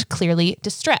around, clearly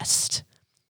distressed.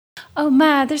 Oh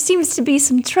my, there seems to be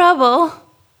some trouble.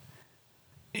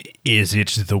 Is it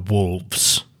the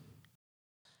wolves?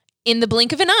 In the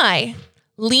blink of an eye,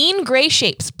 lean gray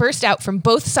shapes burst out from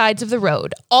both sides of the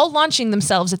road, all launching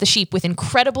themselves at the sheep with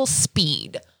incredible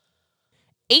speed.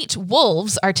 8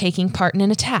 wolves are taking part in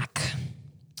an attack.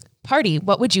 Party,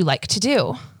 what would you like to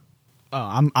do?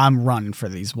 Oh, I'm running for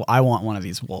these. I want one of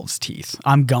these wolves' teeth.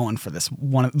 I'm going for this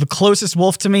one. The closest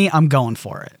wolf to me, I'm going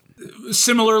for it.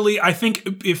 Similarly, I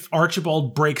think if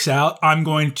Archibald breaks out, I'm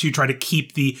going to try to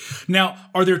keep the... Now,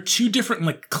 are there 2 different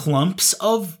like clumps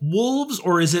of wolves,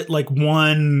 or is it like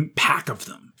one pack of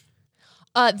them?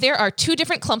 There are 2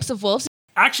 different clumps of wolves.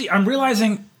 Actually, I'm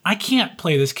realizing I can't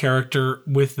play this character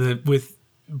with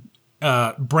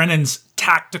Brennan's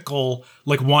tactical,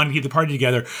 like, wanting to keep the party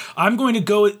together. I'm going to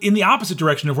go in the opposite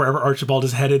direction of wherever Archibald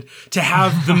is headed to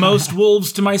have the most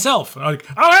wolves to myself. Like,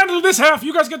 I'll handle this half.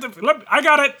 You guys get I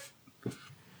got it.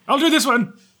 I'll do this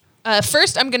one.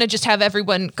 First, I'm going to just have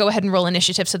everyone go ahead and roll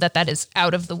initiative so that is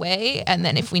out of the way. And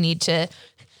then if we need to,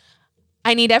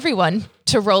 I need everyone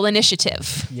to roll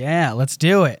initiative. Yeah, let's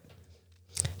do it.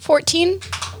 14.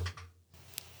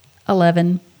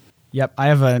 11. Yep, I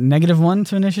have a -1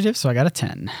 to initiative, so I got a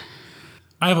 10.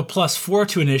 I have a +4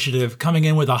 to initiative, coming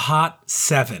in with a hot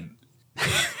 7.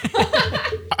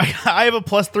 I have a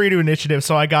 +3 to initiative,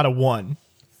 so I got a 1.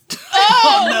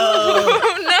 Oh,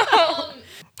 no.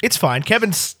 It's fine.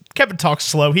 Kevin talks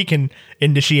slow. He can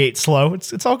initiate slow.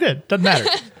 It's all good. Doesn't matter.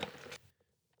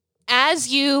 As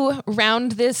you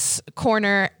round this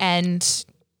corner and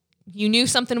you knew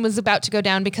something was about to go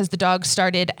down because the dog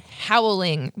started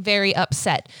howling, very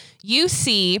upset, you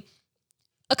see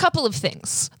a couple of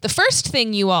things. The first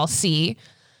thing you all see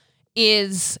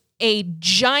is a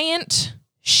giant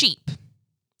sheep,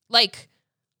 like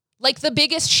the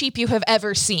biggest sheep you have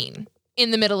ever seen,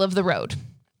 in the middle of the road,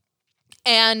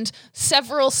 and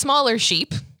several smaller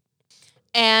sheep,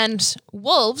 and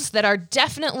wolves that are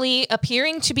definitely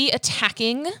appearing to be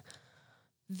attacking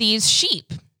these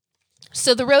sheep.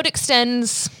 So the road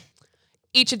extends,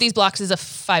 each of these blocks is a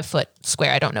 5-foot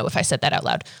square. I don't know if I said that out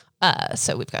loud.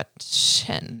 So we've got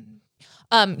 10.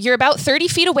 You're about 30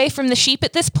 feet away from the sheep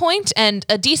at this point, and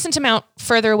a decent amount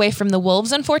further away from the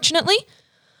wolves, unfortunately.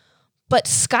 But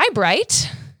Skybright,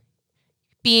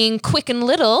 being quick and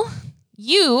little,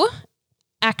 you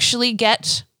actually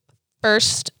get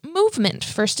first movement,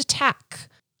 first attack.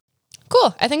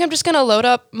 Cool. I think I'm just going to load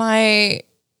up my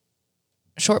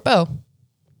short bow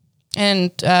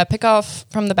and pick off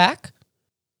from the back.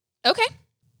 Okay.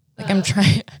 Like I'm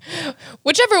trying...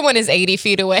 Whichever one is 80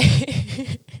 feet away.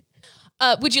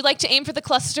 Would you like to aim for the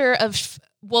cluster of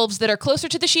wolves that are closer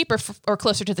to the sheep or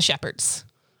closer to the shepherds?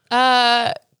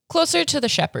 Closer to the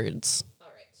shepherds.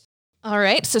 All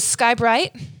right. So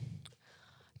Skybright,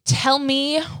 tell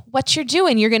me what you're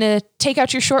doing. You're going to take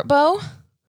out your short bow?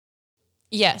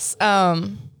 Yes.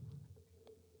 I'm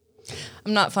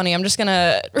not funny. I'm just going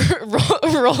to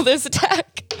roll this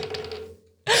attack.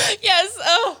 Yes.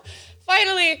 Oh,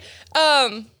 finally.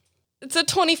 It's a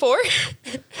 24.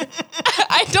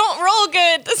 I don't roll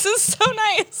good. This is so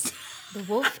nice. The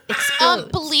wolf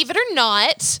explodes. Believe it or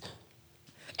not,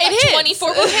 It hits.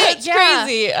 24 will hit. It's Yeah.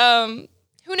 crazy.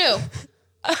 Who knew?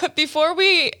 Before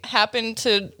we happen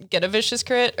to get a vicious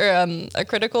crit or a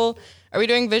critical, are we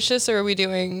doing vicious or are we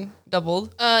doing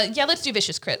doubled? Yeah, let's do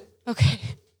vicious crit. Okay.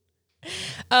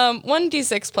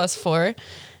 1d6 plus 4.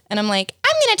 And I'm like,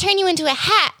 I'm going to turn you into a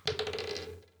hat.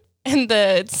 And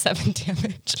it's 7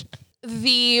 damage.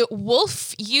 The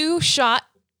wolf you shot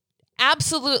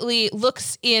absolutely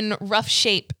looks in rough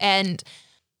shape, and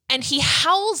he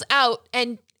howls out,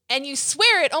 and you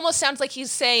swear it almost sounds like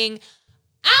he's saying,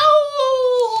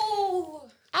 "Ow!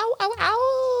 Ow, ow,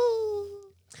 ow!"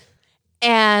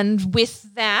 And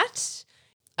with that,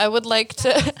 I'd like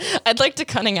to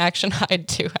cunning action hide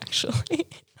too, actually.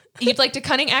 you'd like to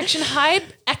cunning action hide?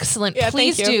 Excellent. Yeah,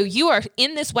 Please thank you. do. You are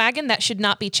in this wagon. That should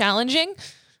not be challenging.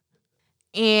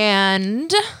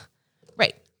 And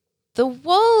right, the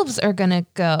wolves are gonna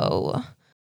go.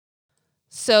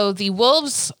 So the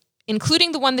wolves,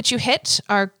 including the one that you hit,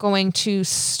 are going to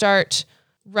start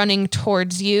running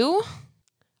towards you.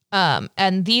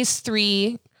 And these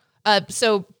three,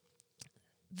 so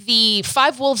the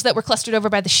 5 wolves that were clustered over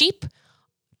by the sheep,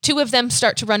 2 of them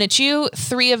start to run at you.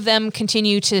 3 of them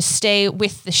continue to stay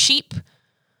with the sheep,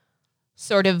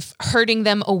 sort of herding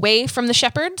them away from the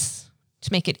shepherds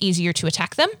to make it easier to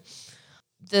attack them.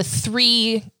 The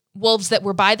 3 wolves that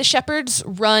were by the shepherds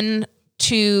run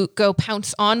to go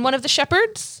pounce on one of the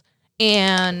shepherds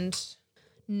and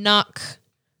knock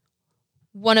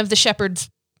one of the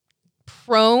shepherds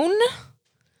prone.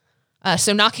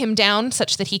 So knock him down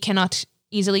such that he cannot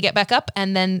easily get back up.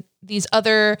 And then these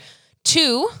other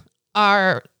 2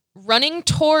 are running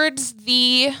towards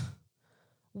the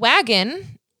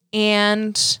wagon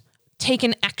and take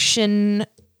an action,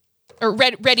 or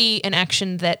ready an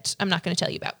action that I'm not going to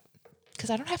tell you about because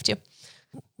I don't have to.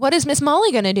 What is Miss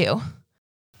Molly going to do?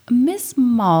 Miss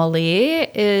Molly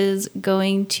is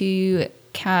going to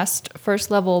cast first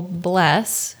level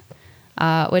Bless,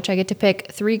 which I get to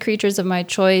pick 3 creatures of my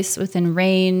choice within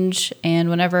range, and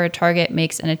whenever a target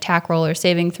makes an attack roll or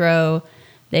saving throw,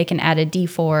 they can add a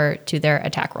d4 to their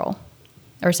attack roll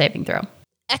or saving throw.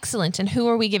 Excellent. And who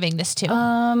are we giving this to?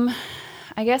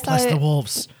 I guess Bless the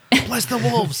wolves. Bless the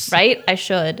wolves. Right? I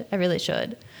should. I really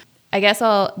should. I guess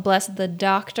I'll bless the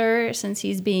doctor since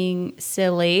he's being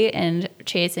silly and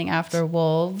chasing after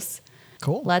wolves.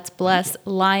 Cool. Let's bless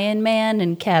Lion Man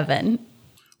and Kevin.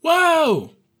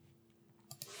 Whoa!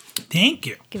 Thank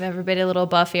you. Give everybody a little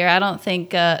buff here. I don't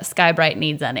think Skybright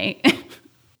needs any.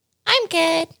 I'm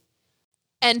good.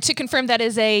 And to confirm, that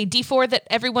is a d4 that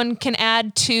everyone can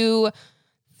add to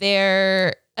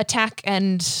their attack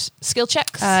and skill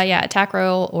checks. Yeah, attack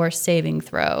roll or saving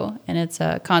throw. And it's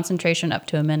a concentration up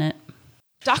to a minute.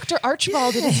 Dr.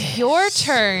 Archibald, it is your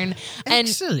turn. And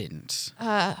Excellent.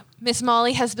 Miss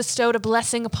Molly has bestowed a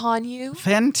blessing upon you.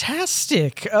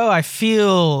 Fantastic. Oh, I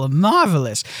feel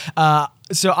marvelous.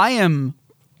 So I've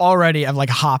like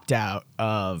hopped out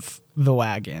of the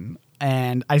wagon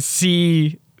and I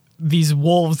see these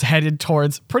wolves headed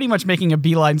towards, pretty much making a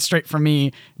beeline straight for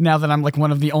me now that I'm like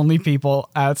one of the only people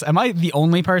outside. Am I the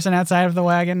only person outside of the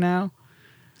wagon now?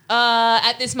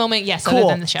 At this moment, yes, Cool. other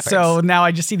than the shepherds. So now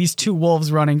I just see these 2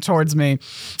 wolves running towards me.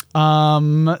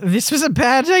 This was a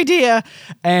bad idea.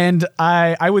 And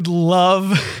I would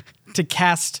love to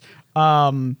cast,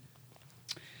 I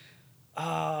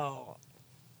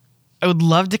would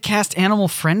love to cast Animal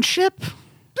Friendship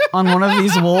on one of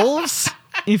these wolves,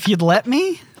 if you'd let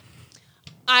me.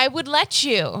 I would let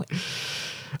you.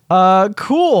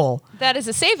 Cool. That is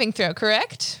a saving throw,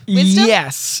 correct? Wisdom?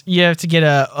 Yes. You have to get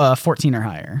a 14 or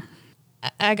higher.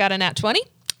 I got a nat 20.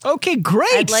 Okay, great.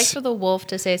 I'd like for the wolf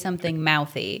to say something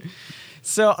mouthy.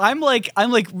 So I'm like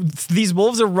these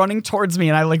wolves are running towards me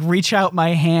and I like reach out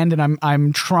my hand and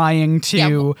I'm trying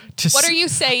to What are you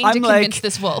saying to I'm convince like-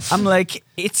 this wolf? I'm like,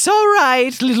 it's all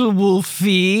right, little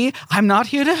wolfie. I'm not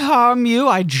here to harm you.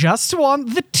 I just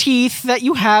want the teeth that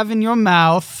you have in your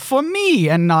mouth for me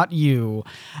and not you.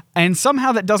 And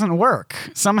somehow that doesn't work.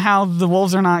 Somehow the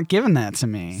wolves are not giving that to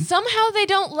me. Somehow they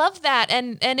don't love that.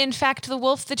 And in fact, the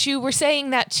wolf that you were saying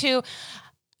that to,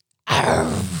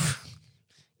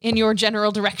 in your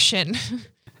general direction.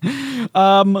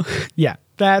 Yeah,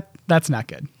 that's not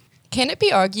good. Can it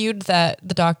be argued that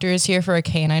the doctor is here for a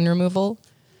canine removal?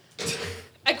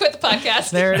 I quit the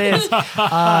podcast. There it is.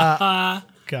 God.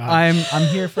 I'm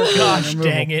here for Gosh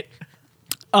dang it.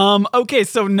 Okay,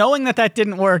 so knowing that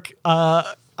didn't work,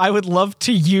 I would love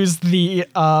to use the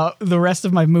rest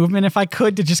of my movement if I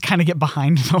could to just kind of get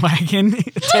behind the wagon,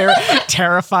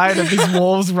 terrified of these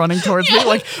wolves running towards me.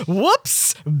 Like,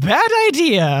 whoops, bad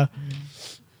idea.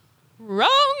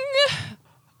 Wrong.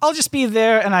 I'll just be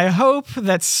there, and I hope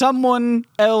that someone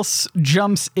else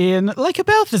jumps in, like a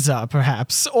Balthazar,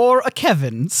 perhaps, or a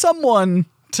Kevin, someone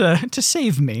to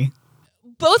save me.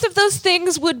 Both of those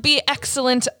things would be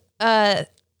excellent.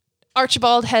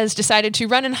 Archibald has decided to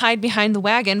run and hide behind the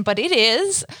wagon, but it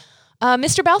is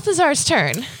Mr. Balthazar's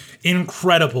turn.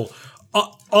 Incredible.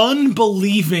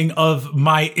 Unbelieving of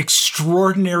my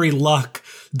extraordinary luck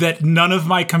that none of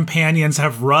my companions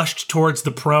have rushed towards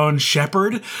the prone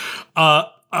shepherd.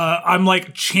 I'm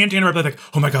like chanting her, like,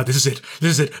 oh my God, this is it.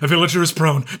 This is it. A villager is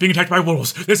prone, being attacked by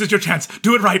wolves. This is your chance.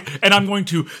 Do it right. And I'm going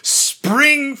to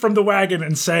spring from the wagon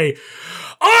and say,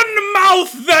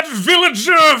 unmouth that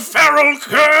villager, feral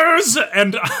curs!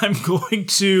 And I'm going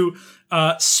to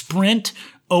sprint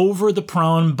over the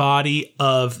prone body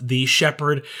of the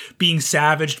shepherd being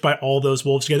savaged by all those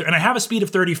wolves together. And I have a speed of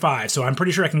 35, so I'm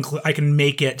pretty sure I can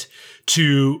make it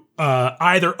to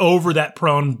either over that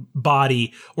prone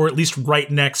body or at least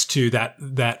right next to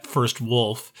that first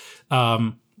wolf.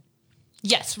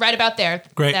 Yes, right about there.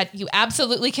 Great. That you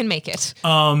absolutely can make it.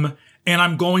 And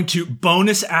I'm going to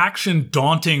bonus action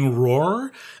Daunting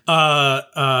Roar,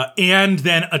 and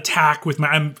then attack with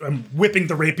I'm whipping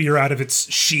the rapier out of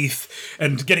its sheath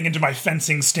and getting into my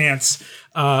fencing stance.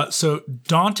 So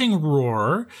Daunting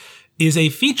Roar is a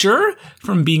feature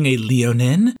from being a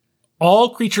Leonin. All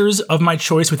creatures of my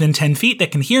choice within 10 feet that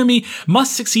can hear me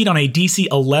must succeed on a DC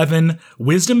 11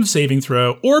 Wisdom saving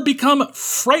throw or become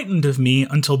frightened of me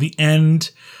until the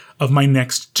end of my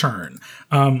next turn.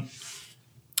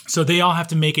 So they all have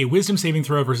to make a Wisdom saving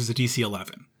throw versus a DC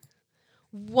 11.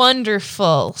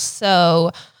 Wonderful.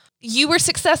 So you were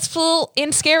successful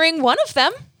in scaring one of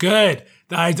them. Good.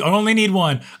 I only need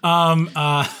one.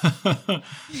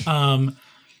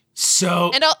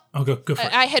 So And go for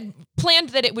it. I had planned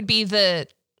that it would be the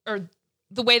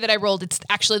way that I rolled. It's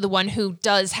actually the one who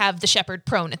does have the shepherd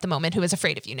prone at the moment, who is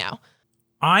afraid of you now.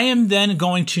 I am then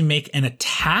going to make an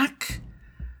attack.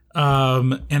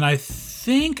 And I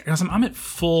think I'm at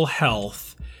full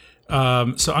health.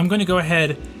 So I'm going to go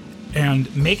ahead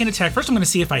and make an attack. First, I'm going to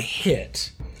see if I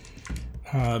hit.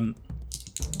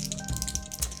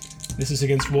 This is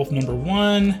against wolf number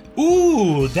 1.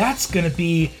 Ooh, that's going to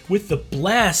be with the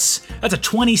bless. That's a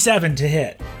 27 to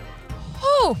hit.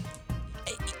 Oh,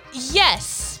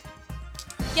 yes.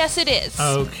 Yes, it is.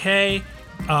 Okay.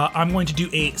 I'm going to do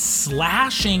a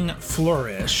slashing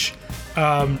flourish.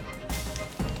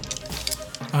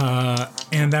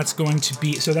 And that's going to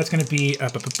be,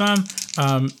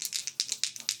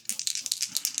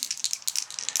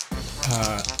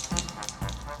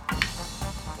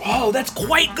 oh, that's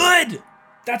quite good.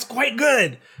 That's quite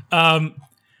good.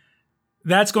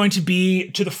 That's going to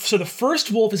be so the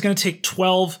first wolf is going to take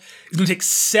 12. It's going to take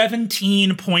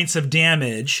 17 points of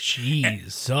damage.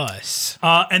 Jesus.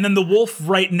 And then the wolf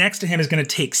right next to him is going to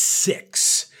take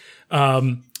 6.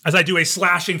 As I do a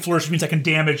slashing flourish, which means I can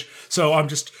damage. So I'm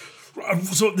just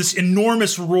so this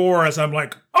enormous roar as I'm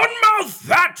like, unmouth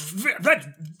that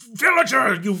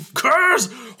villager, you curs!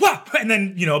 And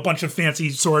then a bunch of fancy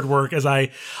sword work as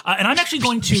and I'm actually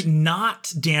going to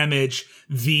not damage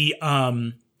the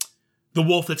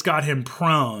wolf that's got him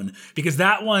prone, because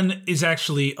that one is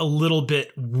actually a little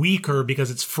bit weaker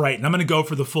because it's frightened. I'm going to go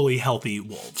for the fully healthy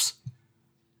wolves.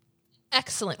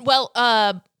 Excellent. Well,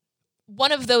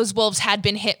 one of those wolves had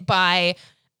been hit by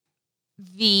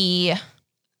the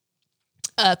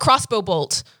crossbow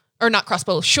bolt, or not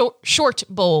crossbow, short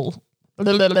bow.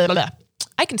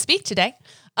 I can speak today.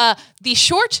 The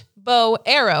short bow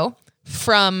arrow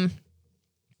from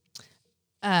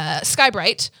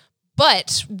Skybright,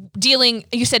 but dealing,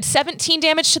 you said 17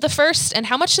 damage to the first, and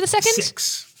how much to the second?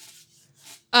 6.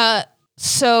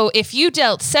 So if you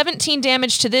dealt 17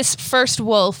 damage to this first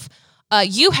wolf,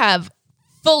 you have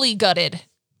fully gutted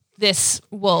this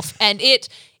wolf, and it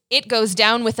goes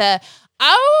down with a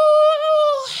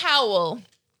ow howl.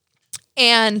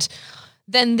 And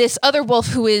then this other wolf,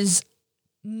 who is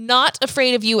not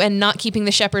afraid of you and not keeping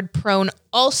the shepherd prone,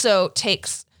 also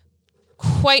takes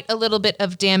quite a little bit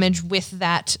of damage with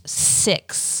that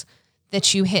 6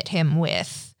 that you hit him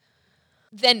with.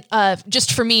 Then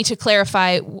just for me to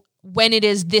clarify, when it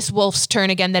is this wolf's turn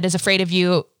again that is afraid of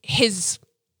you, his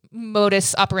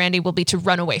modus operandi will be to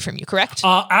run away from you, correct?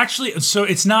 Actually, so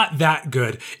it's not that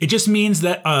good. It just means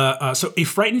that so a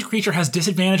frightened creature has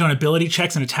disadvantage on ability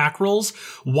checks and attack rolls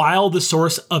while the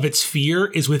source of its fear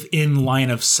is within line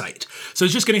of sight. So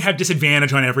it's just going to have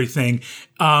disadvantage on everything,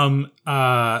 and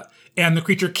the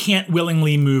creature can't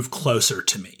willingly move closer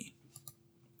to me.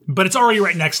 But it's already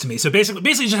right next to me, so basically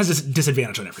it just has this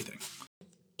disadvantage on everything.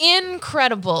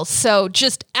 Incredible. So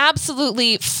just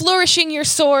absolutely flourishing your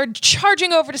sword,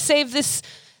 charging over to save this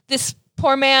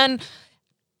poor man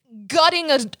gutting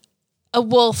a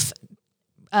wolf,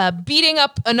 beating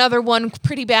up another one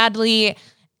pretty badly,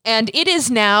 and it is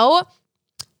now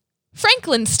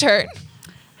Franklin's turn.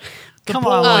 Come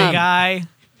on, little guy.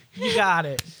 You got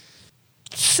it.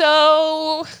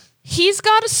 So he's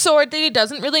got a sword that he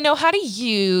doesn't really know how to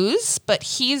use, but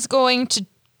he's going to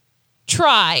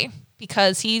try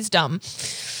because he's dumb.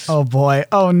 Oh, boy.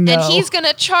 Oh, no. And he's going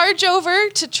to charge over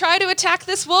to try to attack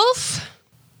this wolf.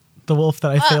 The wolf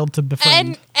that I failed to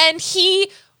befriend. And he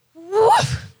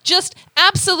just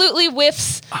absolutely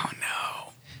whiffs. Oh,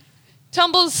 no.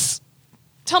 Tumbles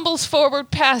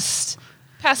forward past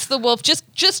the wolf.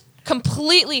 Just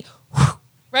completely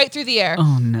right through the air.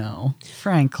 Oh, no.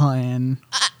 Franklin.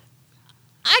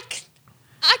 I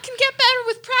can get better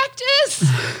with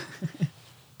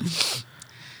practice.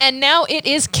 And now it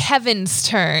is Kevin's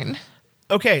turn.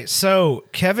 Okay, so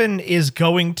Kevin is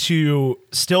going to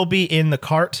still be in the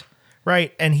cart,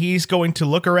 right? And he's going to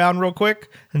look around real quick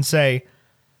and say,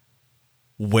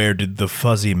 "Where did the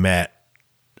fuzzy mat?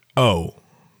 Oh,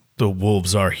 the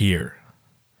wolves are here."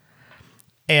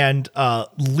 And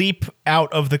leap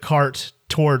out of the cart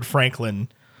toward Franklin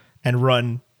and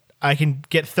run. I can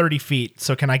get 30 feet,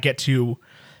 so can I get to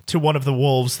one of the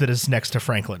wolves that is next to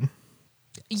Franklin?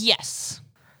 Yes.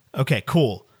 Okay,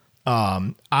 cool.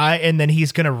 And then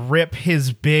he's gonna rip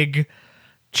his big,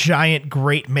 giant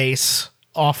great mace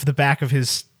off the back of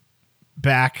his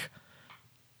back,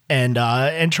 and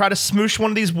try to smoosh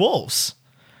one of these wolves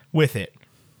with it.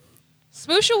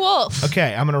 Smoosh a wolf.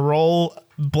 Okay, I'm gonna roll.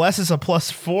 Bless is a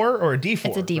 +4 or a D4.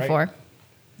 It's a D4. Right?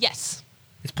 Yes.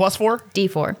 It's +4.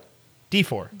 D4.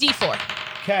 D4. D4.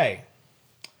 Okay.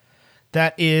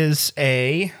 That is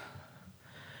a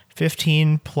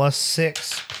 15 plus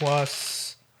 6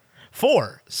 plus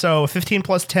 4. So 15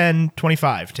 plus 10,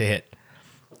 25 to hit.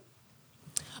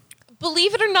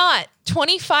 Believe it or not,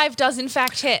 25 does in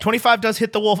fact hit. 25 does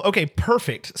hit the wolf. Okay,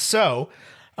 perfect. So,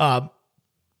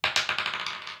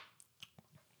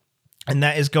 and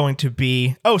that is going to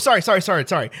be... Oh, sorry.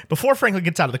 Before Franklin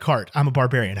gets out of the cart, I'm a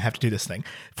barbarian. I have to do this thing.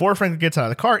 Before Franklin gets out of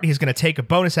the cart, he's going to take a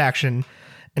bonus action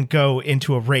and go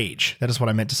into a rage. That is what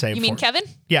I meant to say. You mean Kevin?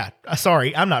 Yeah.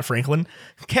 Sorry, I'm not Franklin.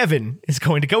 Kevin is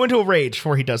going to go into a rage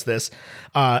before he does this.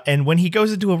 And when he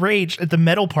goes into a rage, the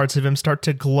metal parts of him start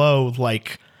to glow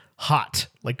like hot,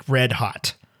 like red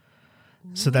hot.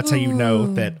 So that's how you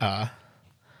know that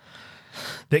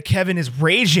that Kevin is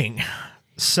raging.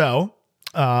 So,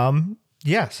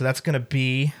 yeah, so that's going to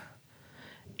be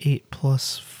 8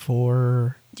 plus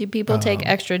 4. Do people take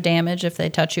extra damage if they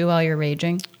touch you while you're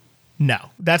raging? No,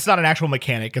 that's not an actual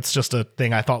mechanic. It's just a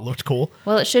thing I thought looked cool.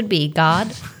 Well, it should be.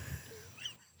 God.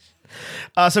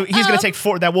 So he's going to take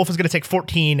 4. That wolf is going to take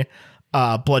 14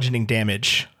 bludgeoning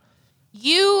damage.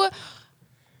 You,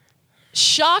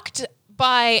 shocked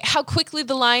by how quickly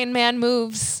the lion man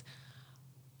moves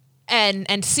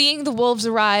and seeing the wolves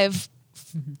arrive,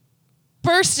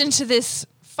 burst into this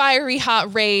fiery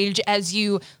hot rage as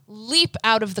you leap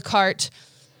out of the cart,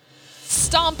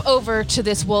 stomp over to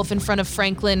this wolf in front of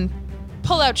Franklin,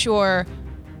 pull out your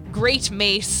great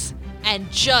mace,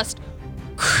 and just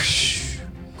crush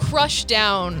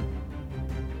down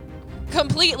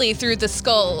completely through the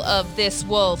skull of this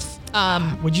wolf.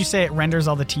 Would you say it renders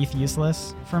all the teeth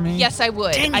useless for me? Yes, I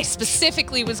would. Dang I it.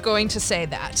 specifically was going to say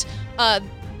that.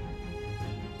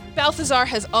 Balthazar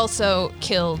has also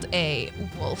killed a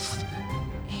wolf.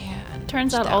 And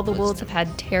Turns out that all the was wolves have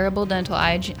had terrible dental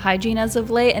hygiene as of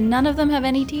late, and none of them have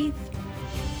any teeth.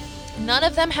 None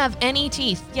of them have any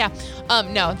teeth. Yeah.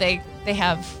 No, they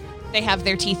have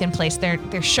their teeth in place.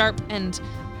 They're sharp and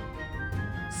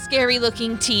scary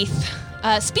looking teeth.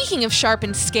 Speaking of sharp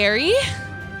and scary,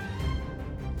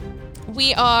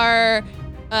 we are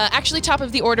actually top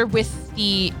of the order with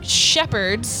the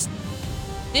shepherds.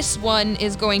 This one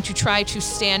is going to try to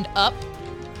stand up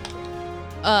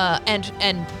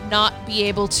and not be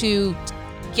able to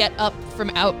get up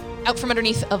from out from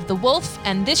underneath of the wolf.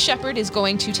 And this shepherd is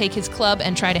going to take his club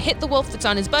and try to hit the wolf that's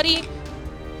on his buddy.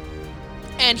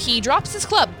 And he drops his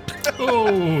club. Oh,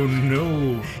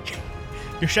 no.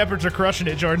 Your shepherds are crushing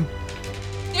it, Jordan.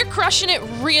 They're crushing it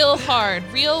real hard,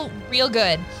 real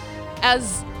good.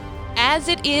 As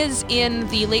it is in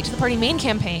the Late to the Party main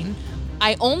campaign,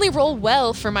 I only roll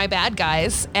well for my bad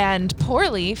guys and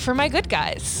poorly for my good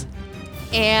guys.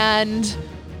 And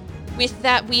with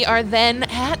that, we are then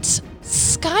at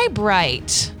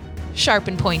Skybright. Sharp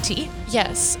and pointy.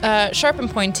 Yes, sharp and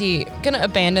pointy. Gonna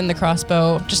abandon the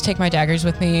crossbow, just take my daggers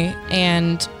with me,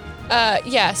 and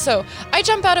yeah, so I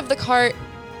jump out of the cart,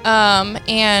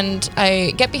 and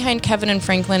I get behind Kevin and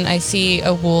Franklin. I see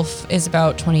a wolf is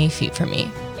about 20 feet from me.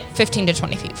 Yes. 15 to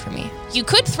 20 feet from me. You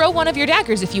could throw one of your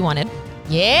daggers if you wanted.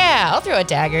 Yeah, I'll throw a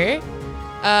dagger.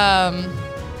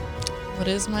 What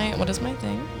is my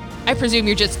thing? I presume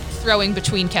you're just throwing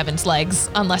between Kevin's legs,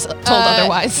 unless told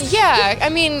otherwise. Yeah, I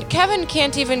mean, Kevin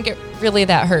can't even get really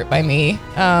that hurt by me,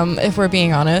 if we're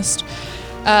being honest.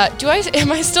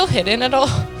 Am I still hidden at all?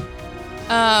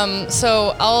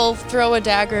 So I'll throw a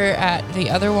dagger at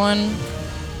the other one.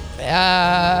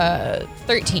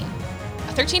 13.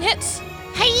 13 hits.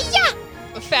 Hiya!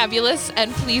 Fabulous,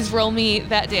 and please roll me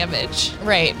that damage.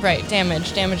 Right.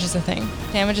 Damage is the thing.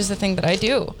 Damage is the thing that I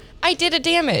do. I did a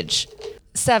damage.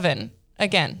 7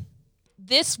 again.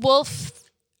 This wolf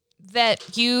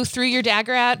that you threw your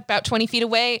dagger at about 20 feet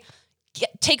away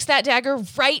takes that dagger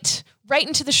right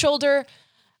into the shoulder.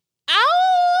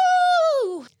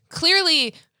 Ow!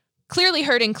 Clearly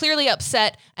hurting, clearly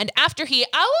upset. And after he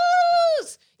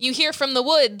ows, you hear from the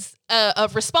woods a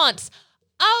response.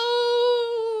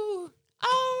 Ow!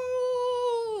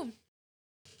 Ow!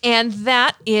 And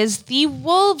that is the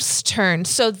wolves' turn.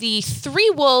 So the 3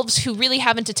 wolves who really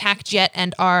haven't attacked yet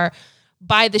and are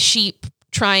by the sheep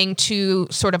trying to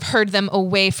sort of herd them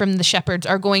away from the shepherds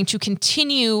are going to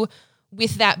continue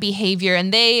with that behavior.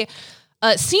 And they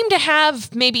seem to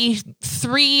have maybe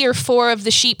 3 or 4 of the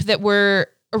sheep that were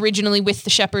originally with the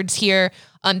shepherds here.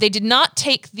 They did not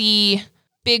take the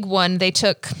big one. They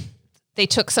took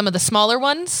some of the smaller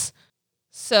ones.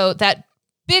 So that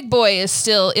big boy is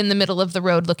still in the middle of the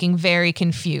road looking very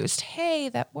confused. Hey,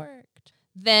 that worked.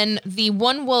 Then the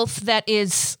one wolf that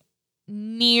is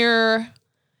near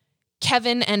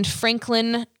Kevin and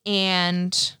Franklin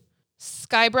and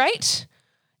Skybright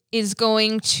is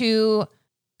going to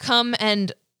come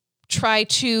and try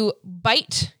to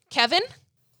bite Kevin.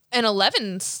 And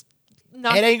 11's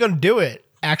not... It ain't gonna do it,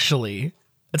 actually.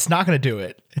 It's not gonna do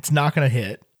it. It's not gonna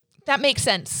hit. That makes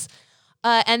sense.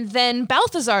 And then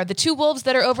Balthazar, the 2 wolves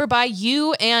that are over by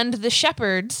you and the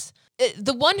shepherds.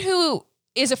 The one who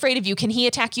is afraid of you, can he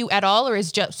attack you at all or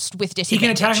is just with disadvantage? He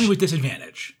can attack me with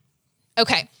disadvantage.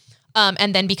 Okay.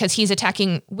 And then because he's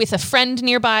attacking with a friend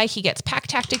nearby, he gets pack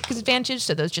tactics advantage,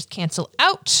 so those just cancel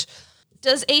out.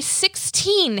 Does a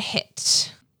 16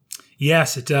 hit?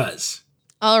 Yes, it does.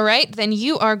 All right, then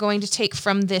you are going to take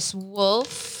from this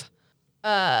wolf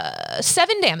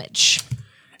 7 damage.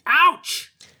 Ouch!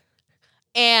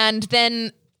 And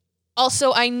then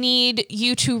also I need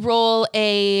you to roll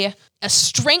a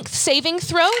strength saving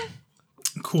throw.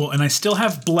 Cool, and I still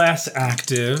have Bless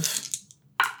active.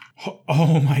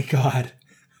 Oh my god.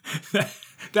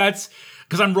 That's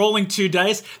because I'm rolling 2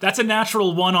 dice. That's a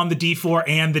natural 1 on the D4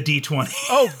 and the D20.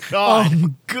 Oh god. Oh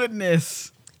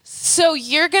goodness. So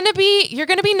you're gonna be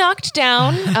knocked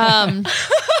down.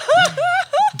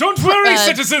 Don't worry,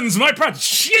 citizens, my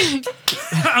shit.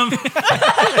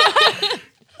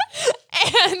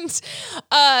 And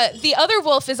the other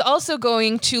wolf is also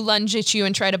going to lunge at you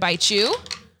and try to bite you.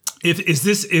 Is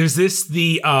this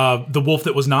the wolf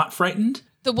that was not frightened?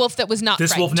 The wolf that was not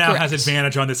This frightened, wolf now correct. has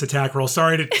advantage on this attack roll.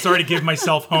 Sorry to give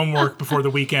myself homework before the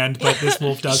weekend, but this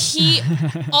wolf does. He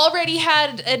already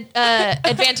had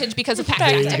advantage because of pack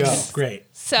There you tactics. go. Great.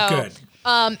 So, Good.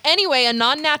 Anyway, a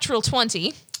non-natural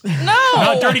 20.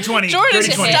 Not dirty 20. Jordan,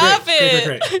 dirty 20. stop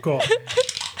Great. Cool.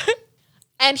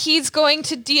 And he's going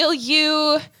to deal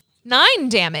you 9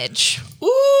 damage.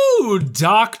 Ooh,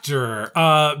 Doctor.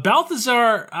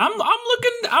 Balthazar, I'm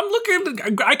looking.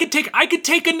 I could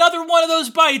take another one of those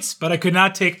bites, but I could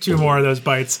not take 2 more of those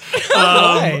bites.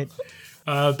 Right.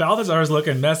 Balthazar's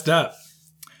looking messed up.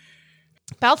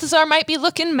 Balthazar might be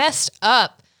looking messed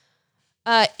up.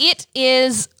 It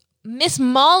is Miss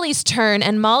Molly's turn,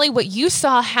 and Molly, what you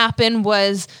saw happen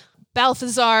was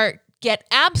Balthazar get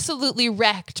absolutely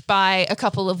wrecked by a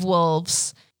couple of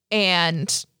wolves,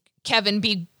 and Kevin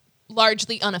be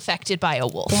largely unaffected by a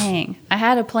wolf. Dang. I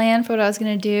had a plan for what I was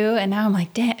going to do, and now I'm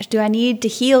like, do I need to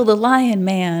heal the lion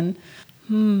man?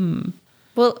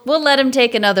 We'll let him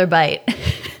take another bite.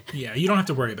 Yeah, you don't have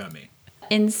to worry about me.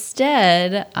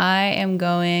 Instead, I am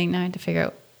going, now I have to figure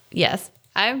out, yes,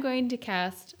 I'm going to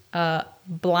cast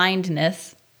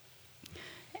blindness,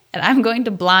 and I'm going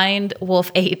to blind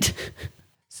Wolf 8.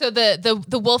 So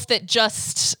the wolf that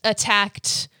just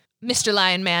attacked Mr.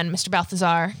 Lion Man, Mr.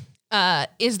 Balthazar,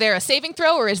 is there a saving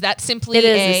throw, or is that simply It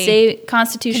is a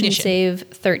Constitution condition? save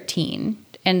 13.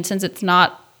 And since it's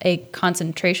not a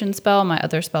concentration spell, my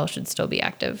other spell should still be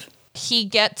active. He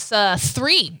gets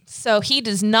 3, so he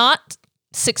does not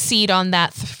succeed on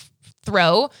that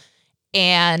throw,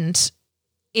 and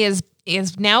is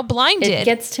now blinded. It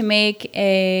gets to make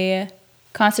a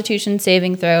Constitution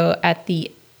saving throw at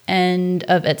the end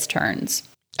of its turns.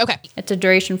 Okay. It's a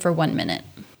duration for 1 minute.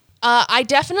 I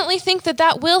definitely think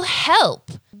that will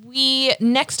help. We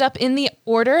next up in the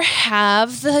order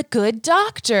have the good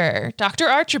doctor, Dr.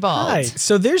 Archibald. Hi.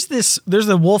 So there's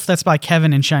the wolf that's by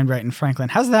Kevin and Shine Bright and Franklin.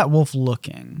 How's that wolf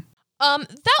looking?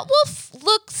 That wolf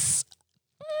looks.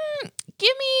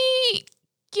 Give me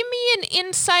an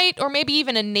insight or maybe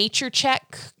even a nature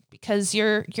check because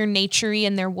you're naturey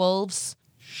and they're wolves.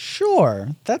 Sure.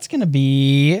 That's going to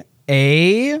be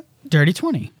a dirty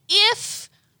 20. If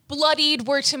bloodied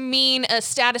were to mean a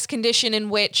status condition in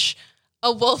which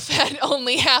a wolf had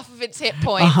only half of its hit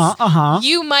points,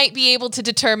 you might be able to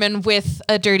determine with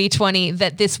a dirty 20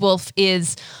 that this wolf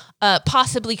is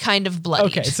possibly kind of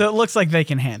bloodied. Okay, so it looks like they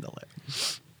can handle it.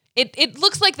 It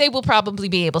looks like they will probably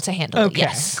be able to handle it,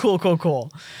 yes.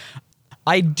 Cool.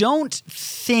 I don't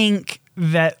think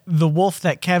that the wolf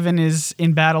that Kevin is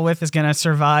in battle with is going to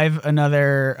survive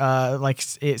another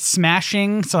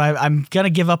smashing, so I'm going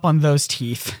to give up on those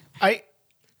teeth.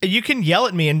 You can yell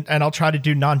at me and I'll try to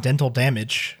do non-dental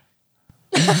damage.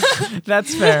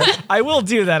 That's fair. I will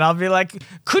do that. I'll be like,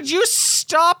 could you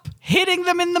stop hitting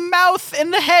them in the mouth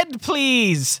and the head,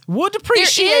 please? Would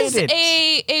appreciate it.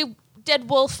 There is a dead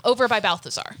wolf over by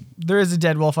Balthazar. There is a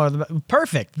dead wolf over the...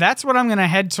 Perfect. That's what I'm going to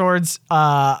head towards.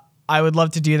 I would love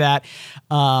to do that.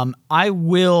 I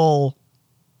will,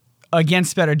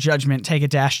 against better judgment, take a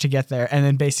dash to get there and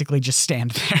then basically just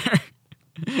stand there.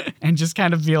 And just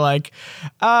kind of be like,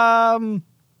 I'm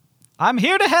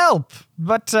here to help,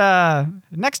 but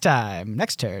next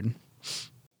turn.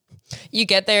 You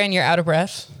get there and you're out of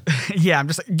breath. Yeah, I'm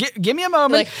just like, give me a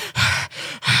moment.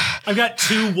 I've got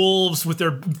two wolves with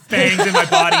their fangs in my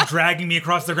body dragging me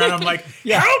across the ground. I'm like,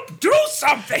 help, do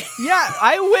something. Yeah,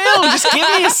 I will. Just give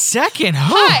me a second.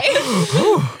 Hi.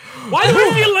 Why do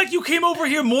I feel like you came over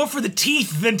here more for the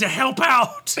teeth than to help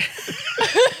out?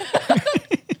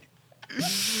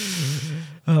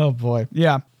 Oh, boy.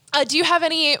 Yeah. Do you have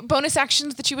any bonus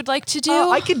actions that you would like to do?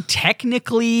 I could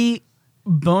technically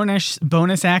bonus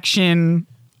action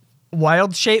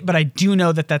wild shape, but I do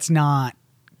know that that's not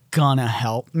gonna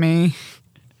help me.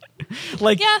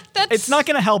 It's not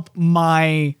gonna help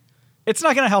it's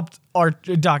not gonna help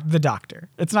the doctor.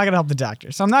 It's not gonna help the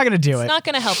doctor, so I'm not gonna do it. It's not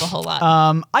gonna help a whole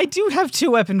lot. I do have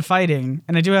 2-weapon fighting,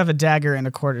 and I do have a dagger and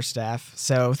a quarterstaff,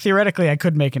 so theoretically I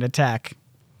could make an attack.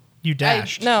 You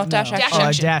dashed. Dash action.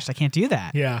 I dashed. I can't do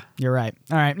that. Yeah. You're right.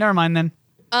 All right, never mind then.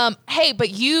 Hey,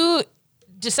 but you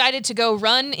decided to go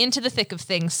run into the thick of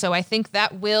things, so I think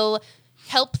that will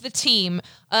help the team,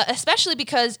 especially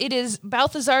because it is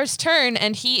Balthazar's turn,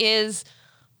 and he is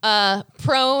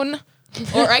prone,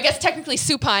 or I guess technically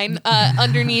supine,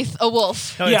 underneath a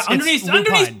wolf. No, underneath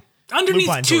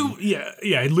Lupine, two,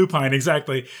 Jordan. lupine,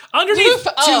 exactly. Underneath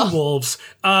two wolves.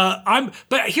 But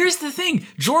here's the thing,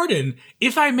 Jordan,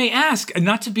 if I may ask, and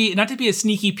not to be a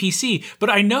sneaky PC, but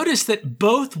I noticed that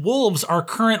both wolves are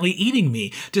currently eating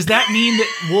me. Does that mean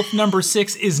that wolf number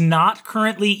 6 is not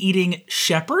currently eating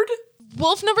Shepherd?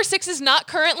 Wolf number 6 is not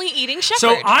currently eating Shepherd.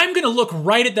 So I'm going to look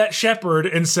right at that shepherd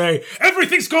and say,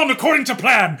 everything's gone according to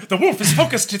plan. The wolf is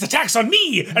focused his attacks on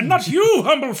me and not you,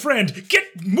 humble friend.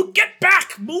 Get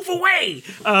back, move away.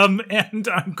 And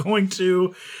I'm going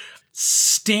to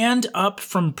stand up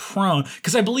from prone,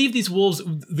 because I believe these wolves,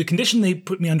 the condition they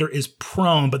put me under is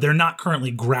prone, but they're not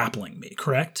currently grappling me,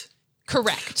 correct?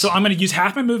 Correct. So I'm going to use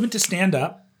half my movement to stand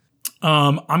up.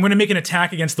 I'm going to make an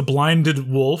attack against the blinded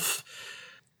wolf.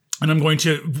 And I'm going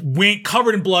to wink,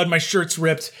 covered in blood, my shirt's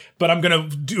ripped, but I'm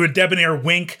going to do a debonair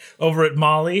wink over at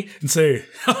Molly and say,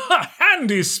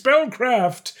 handy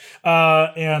spellcraft.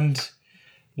 And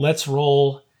let's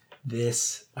roll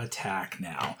this attack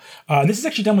now. And this is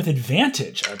actually done with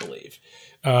advantage, I believe,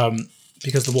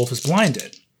 because the wolf is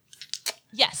blinded.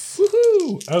 Yes.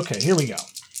 Woohoo! Okay, here we go.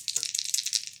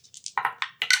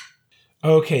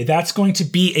 Okay, that's going to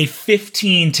be a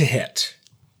 15 to hit.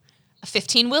 A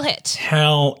 15 will hit.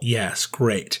 Hell yes,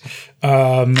 great.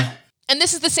 And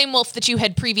this is the same wolf that you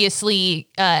had previously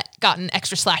gotten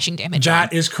extra slashing damage on.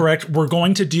 That is correct. We're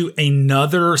going to do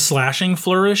another slashing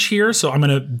flourish here, so I'm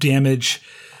going to damage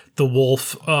the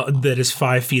wolf that is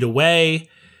 5 feet away.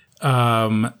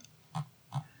 And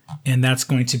that's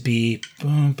going to be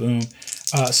boom, boom.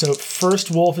 So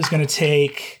first wolf is going to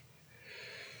take...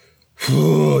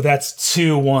 that's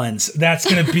 2 1s.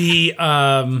 That's going to be...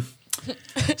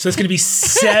 So it's going to be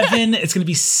 7. It's going to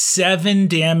be 7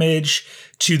 damage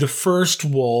to the first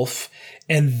wolf,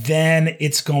 and then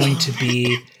it's going to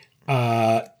be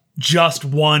just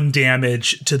 1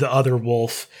 damage to the other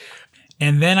wolf.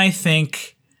 And then I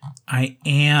think I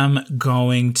am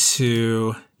going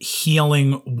to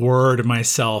healing word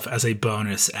myself as a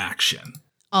bonus action.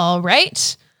 All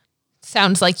right.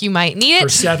 Sounds like you might need For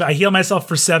it. 7, I heal myself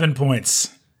for 7 points.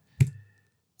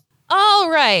 All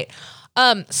right.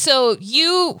 So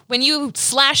when you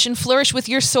slash and flourish with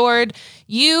your sword,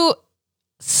 you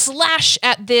slash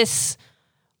at this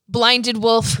blinded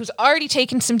wolf who's already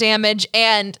taken some damage,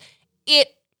 and it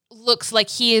looks like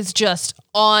he is just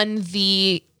on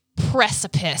the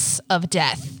precipice of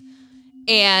death.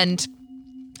 And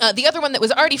the other one that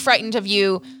was already frightened of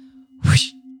you,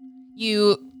 whoosh,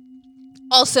 you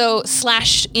also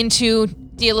slash into,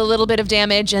 deal a little bit of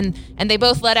damage, and they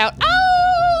both let out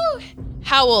 "ow"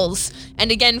 howls.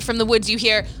 And again from the woods you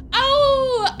hear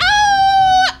 "ow,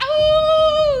 ow,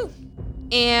 ow."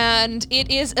 And it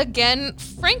is again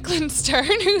Franklin's turn,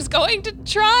 who's going to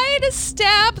try to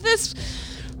stab this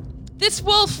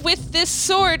wolf with this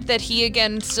sword that he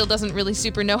again still doesn't really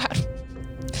super know how to.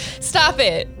 Stop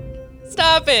it.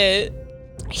 Stop it.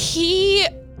 He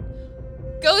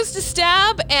goes to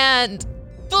stab and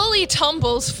fully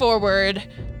tumbles forward.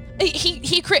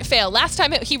 He crit fail. Last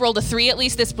time he rolled a 3 at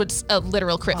least. This was a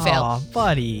literal crit fail. Aw,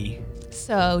 buddy.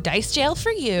 So dice jail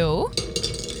for you.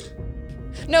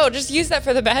 No, just use that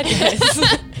for the bad guys.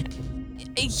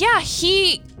 Yeah,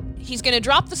 he's gonna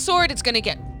drop the sword. It's gonna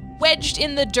get wedged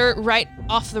in the dirt right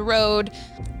off the road.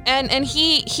 And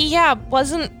he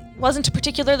wasn't a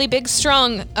particularly big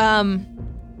strong.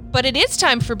 But it is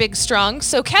time for big strong.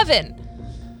 So Kevin,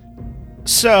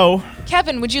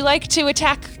 would you like to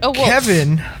attack a wolf?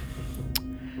 Kevin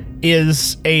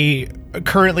is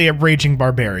currently a raging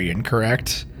barbarian,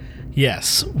 correct?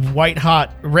 Yes. Red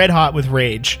hot with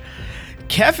rage.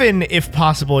 Kevin, if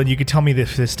possible, and you can tell me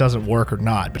if this doesn't work or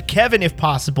not, but Kevin, if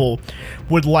possible,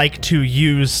 would like to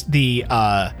use the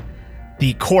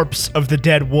corpse of the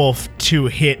dead wolf to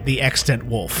hit the extant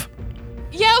wolf.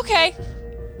 Yeah, okay.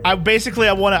 I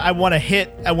want to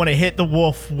hit the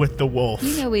wolf with the wolf.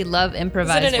 You know we love Is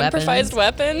improvised it an weapons. improvised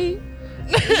weapon?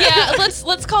 Yeah,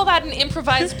 let's call that an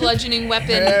improvised bludgeoning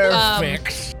weapon.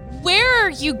 Perfect. Where are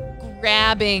you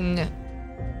grabbing?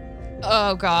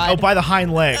 Oh god. Oh, by the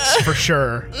hind legs for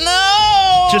sure.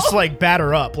 No! Just like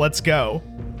batter up. Let's go.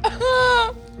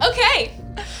 Okay.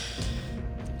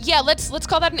 Yeah, let's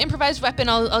call that an improvised weapon.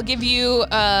 I'll give you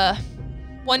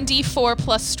 1d4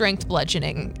 plus strength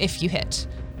bludgeoning if you hit.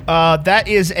 That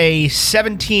is a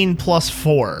 17 plus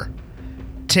 4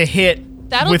 to hit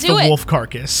That'll with do the it. wolf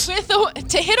carcass.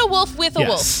 To hit a wolf with a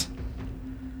Yes.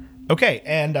 Okay,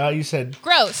 and you said wolf.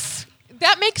 Gross.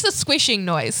 That makes a squishing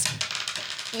noise.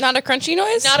 Not a crunchy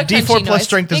noise? Not a D4 crunchy plus noise.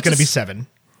 strength is Makes going a to be s- 7.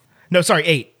 No, sorry,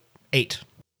 8. 8.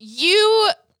 You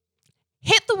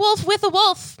hit the wolf with a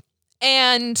wolf,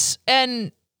 and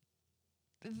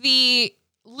the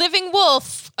living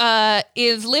wolf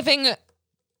is living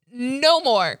no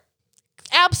more.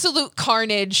 Absolute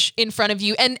carnage in front of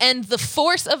you, and the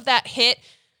force of that hit.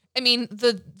 I mean,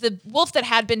 the wolf that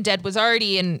had been dead was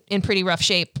already in pretty rough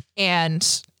shape, and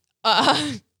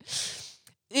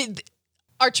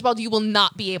Archibald, you will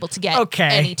not be able to get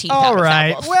any teeth out All of that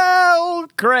right. wolf. Well,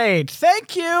 great.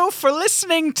 Thank you for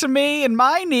listening to me and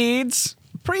my needs.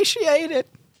 Appreciate it.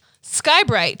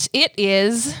 Skybright, it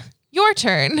is your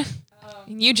turn.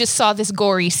 You just saw this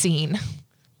gory scene.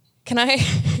 Can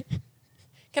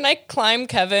I climb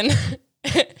Kevin?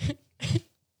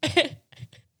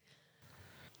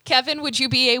 Kevin, would you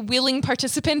be a willing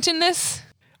participant in this?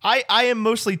 I am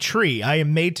mostly tree. I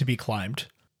am made to be climbed.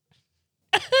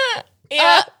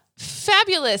 Yeah.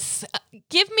 Fabulous.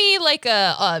 Give me like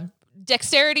a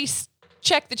dexterity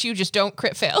check that you just don't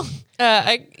crit fail.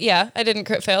 I didn't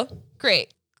crit fail.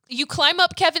 Great. You climb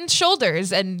up Kevin's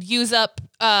shoulders and use up,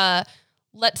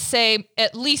 let's say,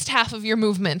 at least half of your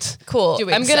movement. Cool.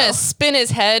 doing I'm gonna so. spin his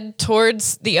head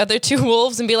towards the other two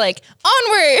wolves and be like,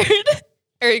 onward!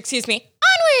 Or excuse me,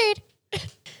 onward!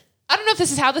 I don't know if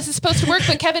this is how this is supposed to work,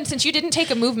 but Kevin, since you didn't take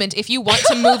a movement, if you want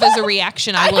to move as a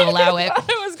reaction, I will allow it.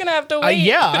 I was gonna have to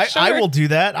wait. I Sure. will do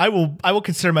that. I will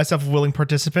consider myself a willing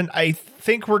participant. I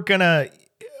think we're gonna.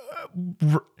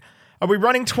 Are we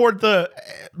running toward the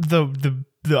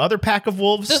other pack of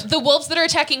wolves? The wolves that are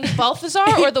attacking Balthazar,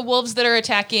 or the wolves that are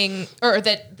attacking, or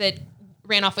that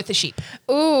ran off with the sheep?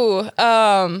 Ooh, let's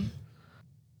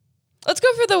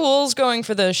go for the wolves going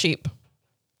for the sheep.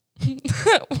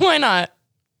 Why not?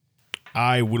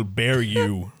 I will bear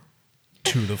you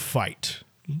to the fight,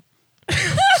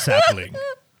 sapling.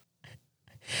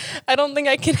 I don't think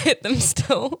I can hit them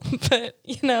still, but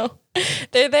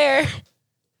they're there.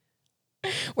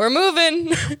 We're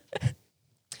moving.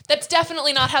 That's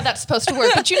definitely not how that's supposed to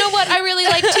work. But you know what? I really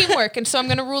like teamwork, and so I'm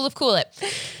going to rule of cool it.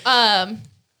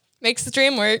 Makes the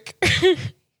dream work.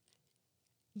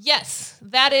 Yes,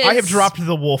 that is. I have dropped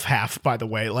the wolf half, by the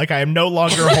way. Like I am no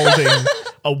longer holding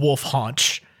a wolf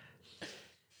haunch.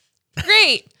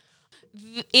 Great.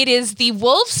 It is the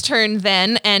wolves' turn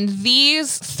then, and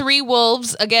these 3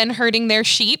 wolves, again herding their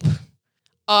sheep,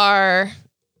 are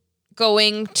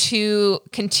going to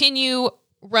continue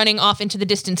running off into the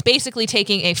distance, basically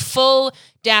taking a full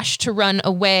dash to run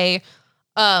away.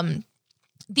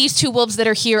 These 2 wolves that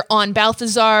are here on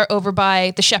Balthazar over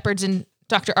by the shepherds and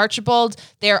Dr. Archibald,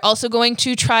 they are also going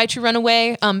to try to run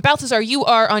away. Balthazar, you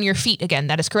are on your feet again.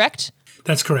 That is correct?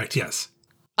 That's correct, yes.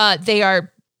 They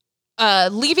are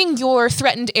leaving your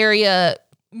threatened area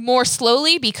more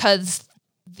slowly because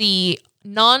the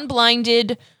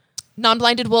non-blinded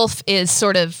wolf is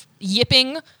sort of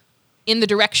yipping in the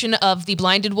direction of the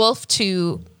blinded wolf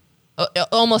to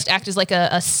almost act as like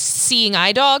a seeing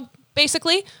eye dog,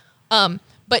 basically.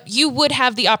 But you would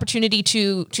have the opportunity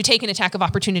to take an attack of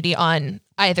opportunity on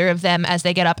either of them as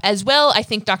they get up as well. I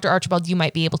think Dr. Archibald, you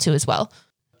might be able to as well.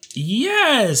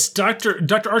 Yes, Dr.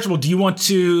 Archibald, do you want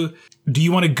to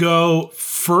go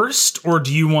first, or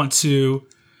do you want to?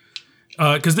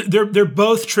 Because they're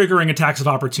both triggering attacks of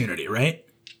opportunity, right?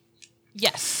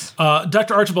 Yes.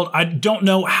 Dr. Archibald, I don't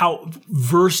know how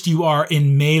versed you are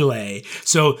in melee.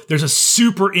 So there's a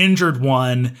super injured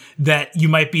one that you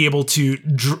might be able to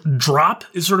drop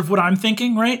is sort of what I'm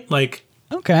thinking, right? Like.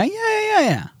 Okay.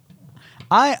 Yeah.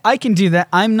 I can do that.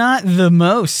 I'm not the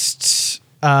most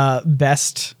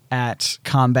best at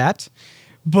combat,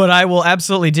 but I will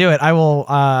absolutely do it. I will.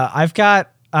 I've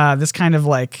got this kind of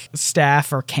like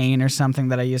staff or cane or something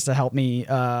that I use to help me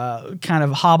kind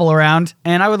of hobble around,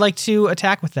 and I would like to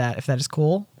attack with that if that is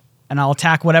cool. And I'll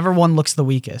attack whatever one looks the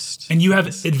weakest. And you have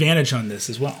advantage on this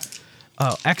as well.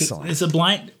 Oh, excellent! It's a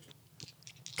blind.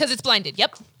 Because it's blinded.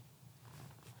 Yep.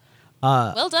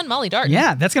 Well done, Molly Dart.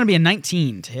 Yeah, that's going to be a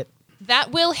 19 to hit.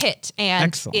 That will hit, and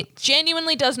Excellent. It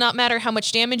genuinely does not matter how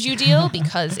much damage you deal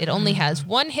because it only has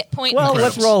 1 hit point. Well,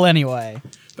 left. let's roll anyway.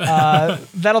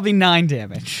 That'll be 9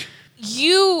 damage.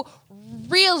 You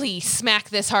really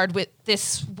smack this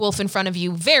wolf in front of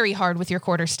you very hard with your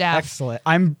quarterstaff. Excellent.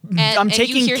 I'm And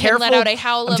taking you hear him careful. let out a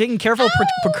howl I'm of, taking careful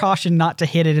precaution not to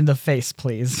hit it in the face,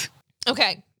 please.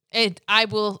 Okay, I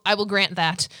will grant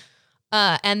that.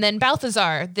 And then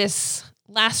Balthazar, this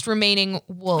last remaining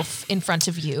wolf in front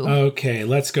of you. Okay,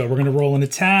 let's go. We're going to roll an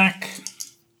attack.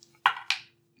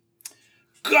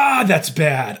 God, that's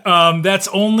bad. That's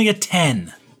only a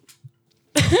 10.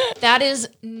 That is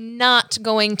not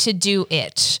going to do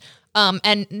it.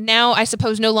 And now, I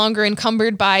suppose, no longer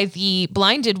encumbered by the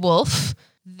blinded wolf,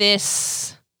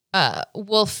 this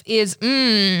wolf is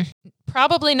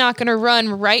probably not going to run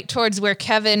right towards where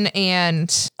Kevin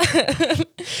and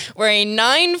We're a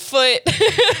 9-foot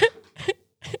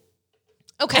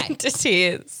okay. entity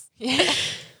is.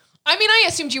 I mean, I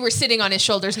assumed you were sitting on his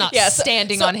shoulders, not Yes,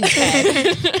 standing on his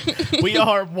head. We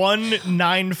are 1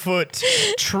 9-foot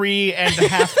tree and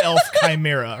half elf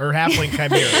chimera or halfling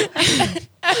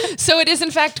chimera. So it is,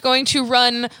 in fact, going to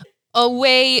run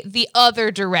away the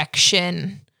other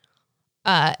direction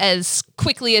as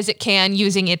quickly as it can,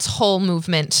 using its whole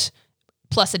movement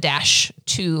plus a dash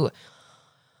to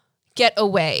get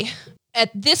away. At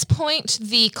this point,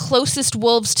 the closest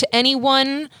wolves to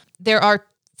anyone, there are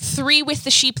 3 with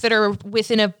the sheep that are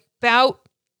within about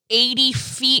 80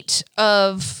 feet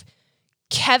of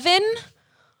Kevin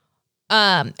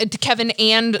and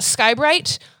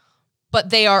Skybright, but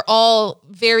they are all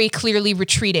very clearly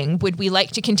retreating. Would we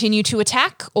like to continue to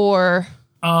attack, or?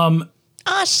 Aw,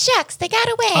 shucks, they got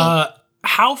away.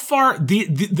 How far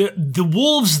the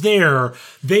wolves there?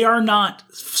 They are not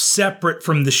separate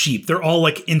from the sheep. They're all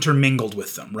like intermingled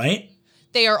with them, right?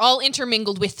 They are all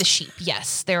intermingled with the sheep.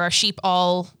 Yes, there are sheep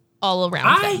all around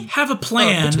I them. have a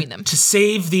plan between them. to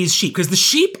save these sheep because the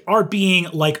sheep are being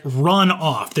like run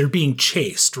off. They're being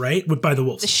chased, right, by the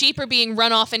wolves. The sheep are being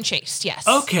run off and chased. Yes.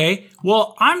 Okay,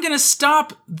 well, I'm going to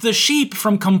stop the sheep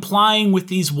from complying with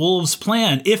these wolves'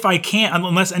 plan if I can,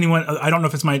 unless anyone, I don't know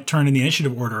if it's my turn in the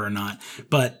initiative order or not,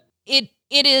 but. It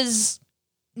is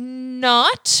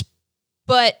not,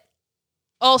 but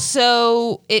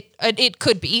also it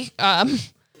could be.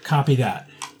 Copy that.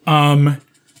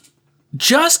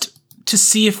 Just to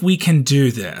see if we can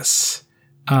do this.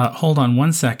 Hold on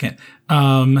 1 second.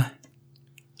 I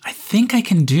think I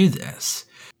can do this.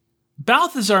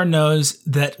 Balthazar knows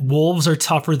that wolves are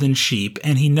tougher than sheep,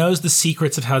 and he knows the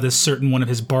secrets of how this certain one of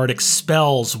his bardic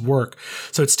spells work.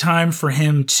 So it's time for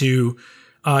him to,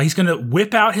 he's going to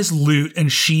whip out his lute and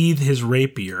sheathe his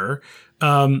rapier.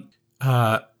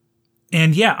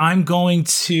 And yeah, I'm going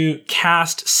to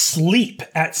cast Sleep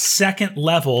at 2nd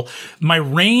level. My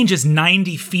range is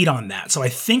 90 feet on that, so I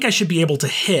think I should be able to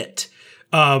hit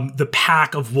the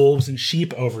pack of wolves and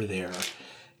sheep over there.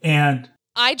 And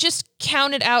I just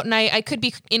counted out, and I could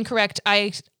be incorrect.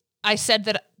 I said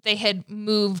that they had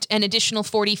moved an additional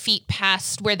 40 feet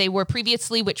past where they were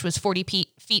previously, which was 40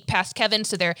 feet past Kevin.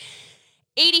 So they're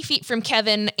 80 feet from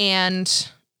Kevin and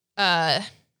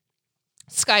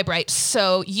Skybright.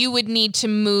 So you would need to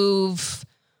move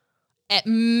at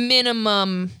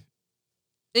minimum.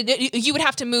 You would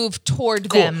have to move toward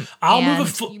them. I'll move a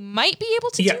full. You might be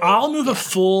able to. Yeah, do it. I'll move a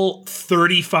full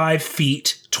 35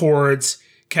 feet towards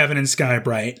Kevin and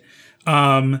Skybright,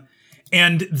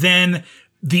 and then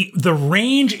the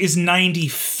range is 90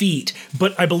 feet,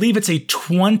 but I believe it's a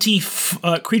 20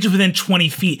 creatures within 20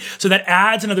 feet. So that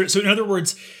adds another. So in other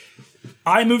words,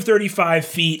 I move 35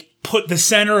 feet. Put the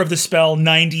center of the spell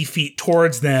 90 feet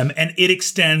towards them, and it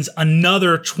extends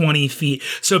another 20 feet.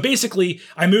 So basically,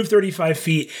 I move 35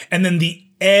 feet, and then the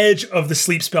edge of the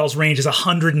sleep spell's range is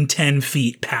 110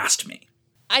 feet past me.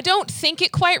 I don't think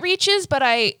it quite reaches, but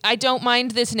I don't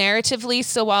mind this narratively.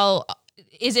 So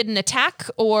is it an attack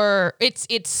or it's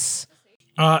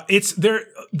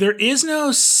there is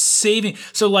no saving.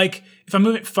 So like if I'm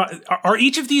moving, are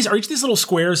each of these little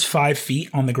squares 5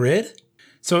 feet on the grid?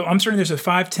 So I'm starting, there's a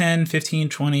 5, 10, 15,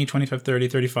 20, 25, 30,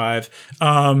 35.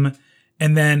 And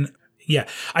then, yeah,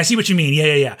 I see what you mean.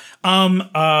 Yeah.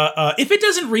 If it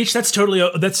doesn't reach, that's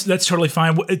totally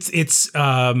fine.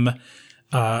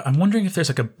 I'm wondering if there's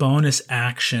like a bonus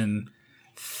action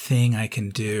thing I can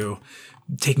do.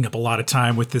 Taking up a lot of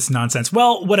time with this nonsense.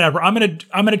 Well, whatever. I'm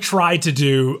gonna try to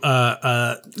do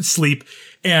sleep,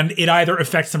 and it either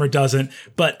affects them or doesn't.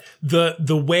 But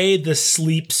the way the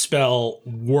sleep spell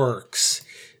works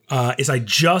is I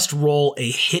just roll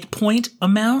a hit point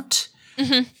amount,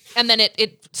 and then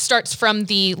it starts from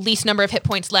the least number of hit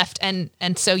points left, and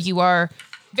so you are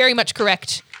very much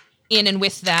correct in and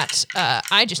with that.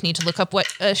 I just need to look up what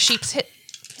a sheep's hit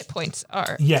points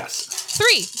are. Yes,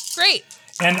 3. Great.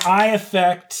 And I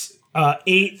affect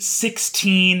 8,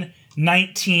 16,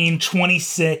 19,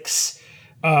 26,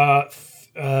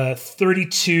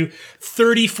 32,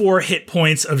 34 hit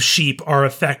points of sheep are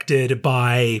affected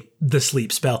by the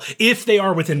sleep spell, if they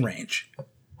are within range.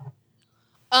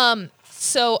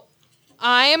 So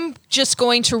I'm just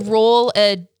going to roll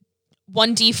a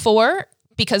 1d4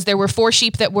 because there were 4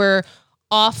 sheep that were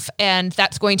off, and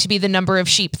that's going to be the number of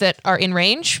sheep that are in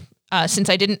range, since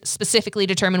I didn't specifically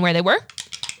determine where they were.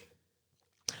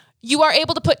 You are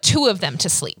able to put 2 of them to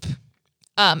sleep.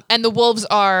 And the wolves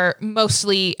are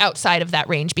mostly outside of that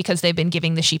range because they've been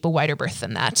giving the sheep a wider berth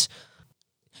than that.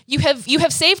 You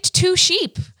have saved 2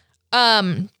 sheep.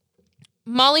 Molly,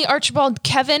 Archibald,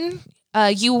 Kevin,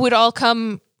 you would all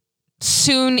come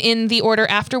soon in the order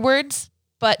afterwards,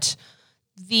 but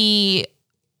the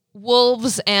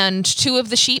wolves and 2 of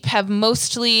the sheep have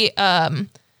mostly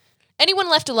anyone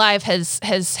left alive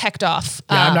has hecked off.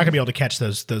 Yeah, I'm not gonna be able to catch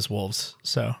those wolves.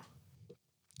 So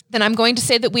then I'm going to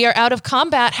say that we are out of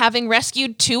combat, having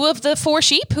rescued 2 of the 4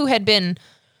 sheep who had been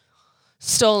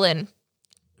stolen.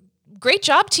 Great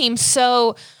job, team.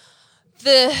 So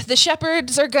the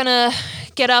shepherds are gonna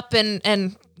get up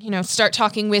and start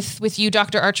talking with you,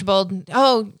 Dr. Archibald.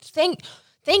 Oh,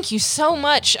 thank you so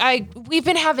much. We've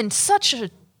been having such a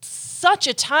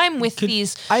time with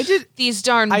these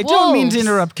darn wolves. I don't mean to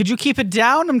interrupt. Could you keep it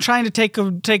down? I'm trying to take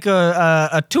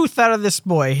a tooth out of this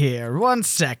boy here. 1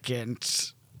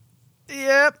 second.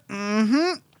 Yep.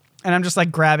 Mm-hmm. And I'm just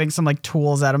like grabbing some like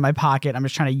tools out of my pocket. I'm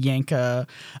just trying to yank a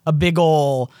big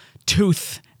ol'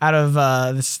 tooth out of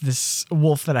this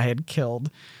wolf that I had killed.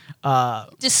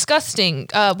 Disgusting.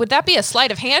 Would that be a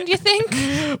sleight of hand, you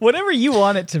think? Whatever you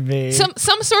want it to be.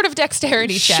 Some sort of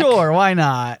dexterity check. Sure, why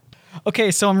not?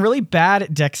 Okay, so I'm really bad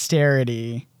at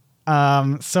dexterity.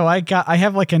 So I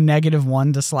have like a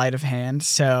 -1 to sleight of hand.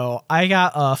 So I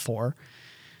got a 4.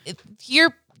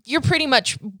 You're pretty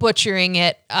much butchering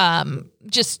it.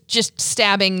 Just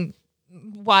stabbing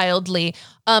wildly.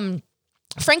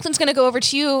 Franklin's gonna go over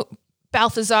to you,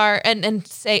 Balthazar, and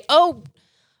say, "Oh,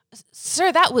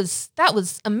 sir, that was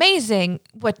amazing.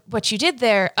 What you did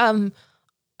there.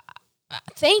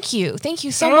 Thank you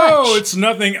so much." Oh, it's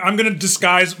nothing. I'm going to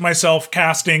disguise myself,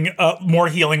 casting more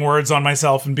healing words on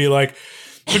myself, and be like,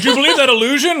 "Could you believe that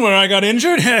illusion where I got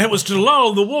injured? It was to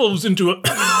lull the wolves into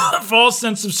a false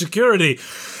sense of security.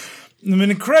 I'm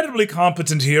an incredibly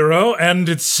competent hero, and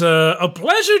it's a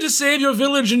pleasure to save your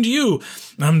village and you.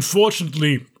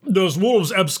 Unfortunately, those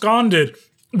wolves absconded.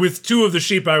 With 2 of the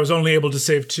sheep, I was only able to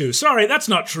save 2. Sorry, that's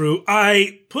not true.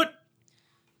 I put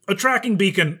a tracking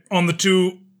beacon on the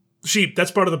 2 sheep.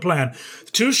 That's part of the plan.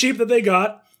 The 2 sheep that they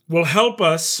got will help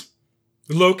us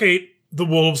locate the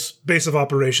wolves' base of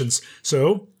operations.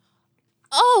 So..."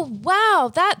 Oh,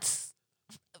 wow, that's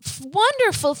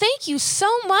wonderful. Thank you so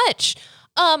much.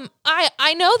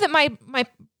 I know that my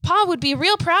pa would be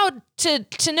real proud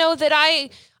to know that I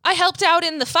helped out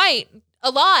in the fight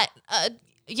a lot.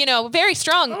 Very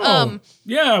strong.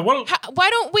 Yeah, well, Why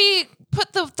don't we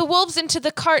put the wolves into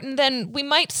the cart and then we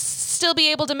might still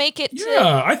be able to make it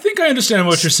yeah, I think I understand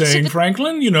what you're saying,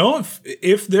 Franklin.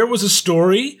 If there was a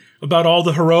story about all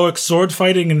the heroic sword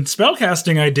fighting and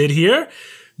spellcasting I did here,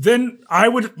 then I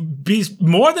would be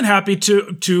more than happy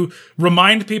to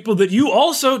remind people that you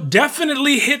also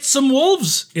definitely hit some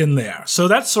wolves in there. So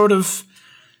that's sort of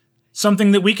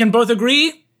something that we can both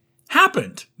agree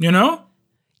happened,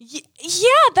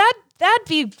 Yeah, that'd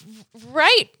be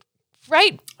right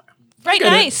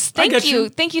nice. Thank you.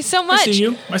 Thank you so much. I see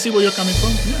you. I see where you're coming from.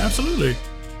 Yeah, absolutely.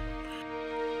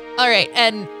 All right,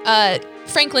 and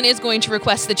Franklin is going to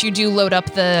request that you do load up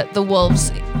the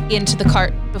wolves into the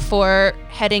cart before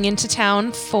heading into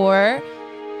town for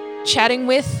chatting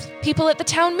with people at the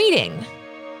town meeting.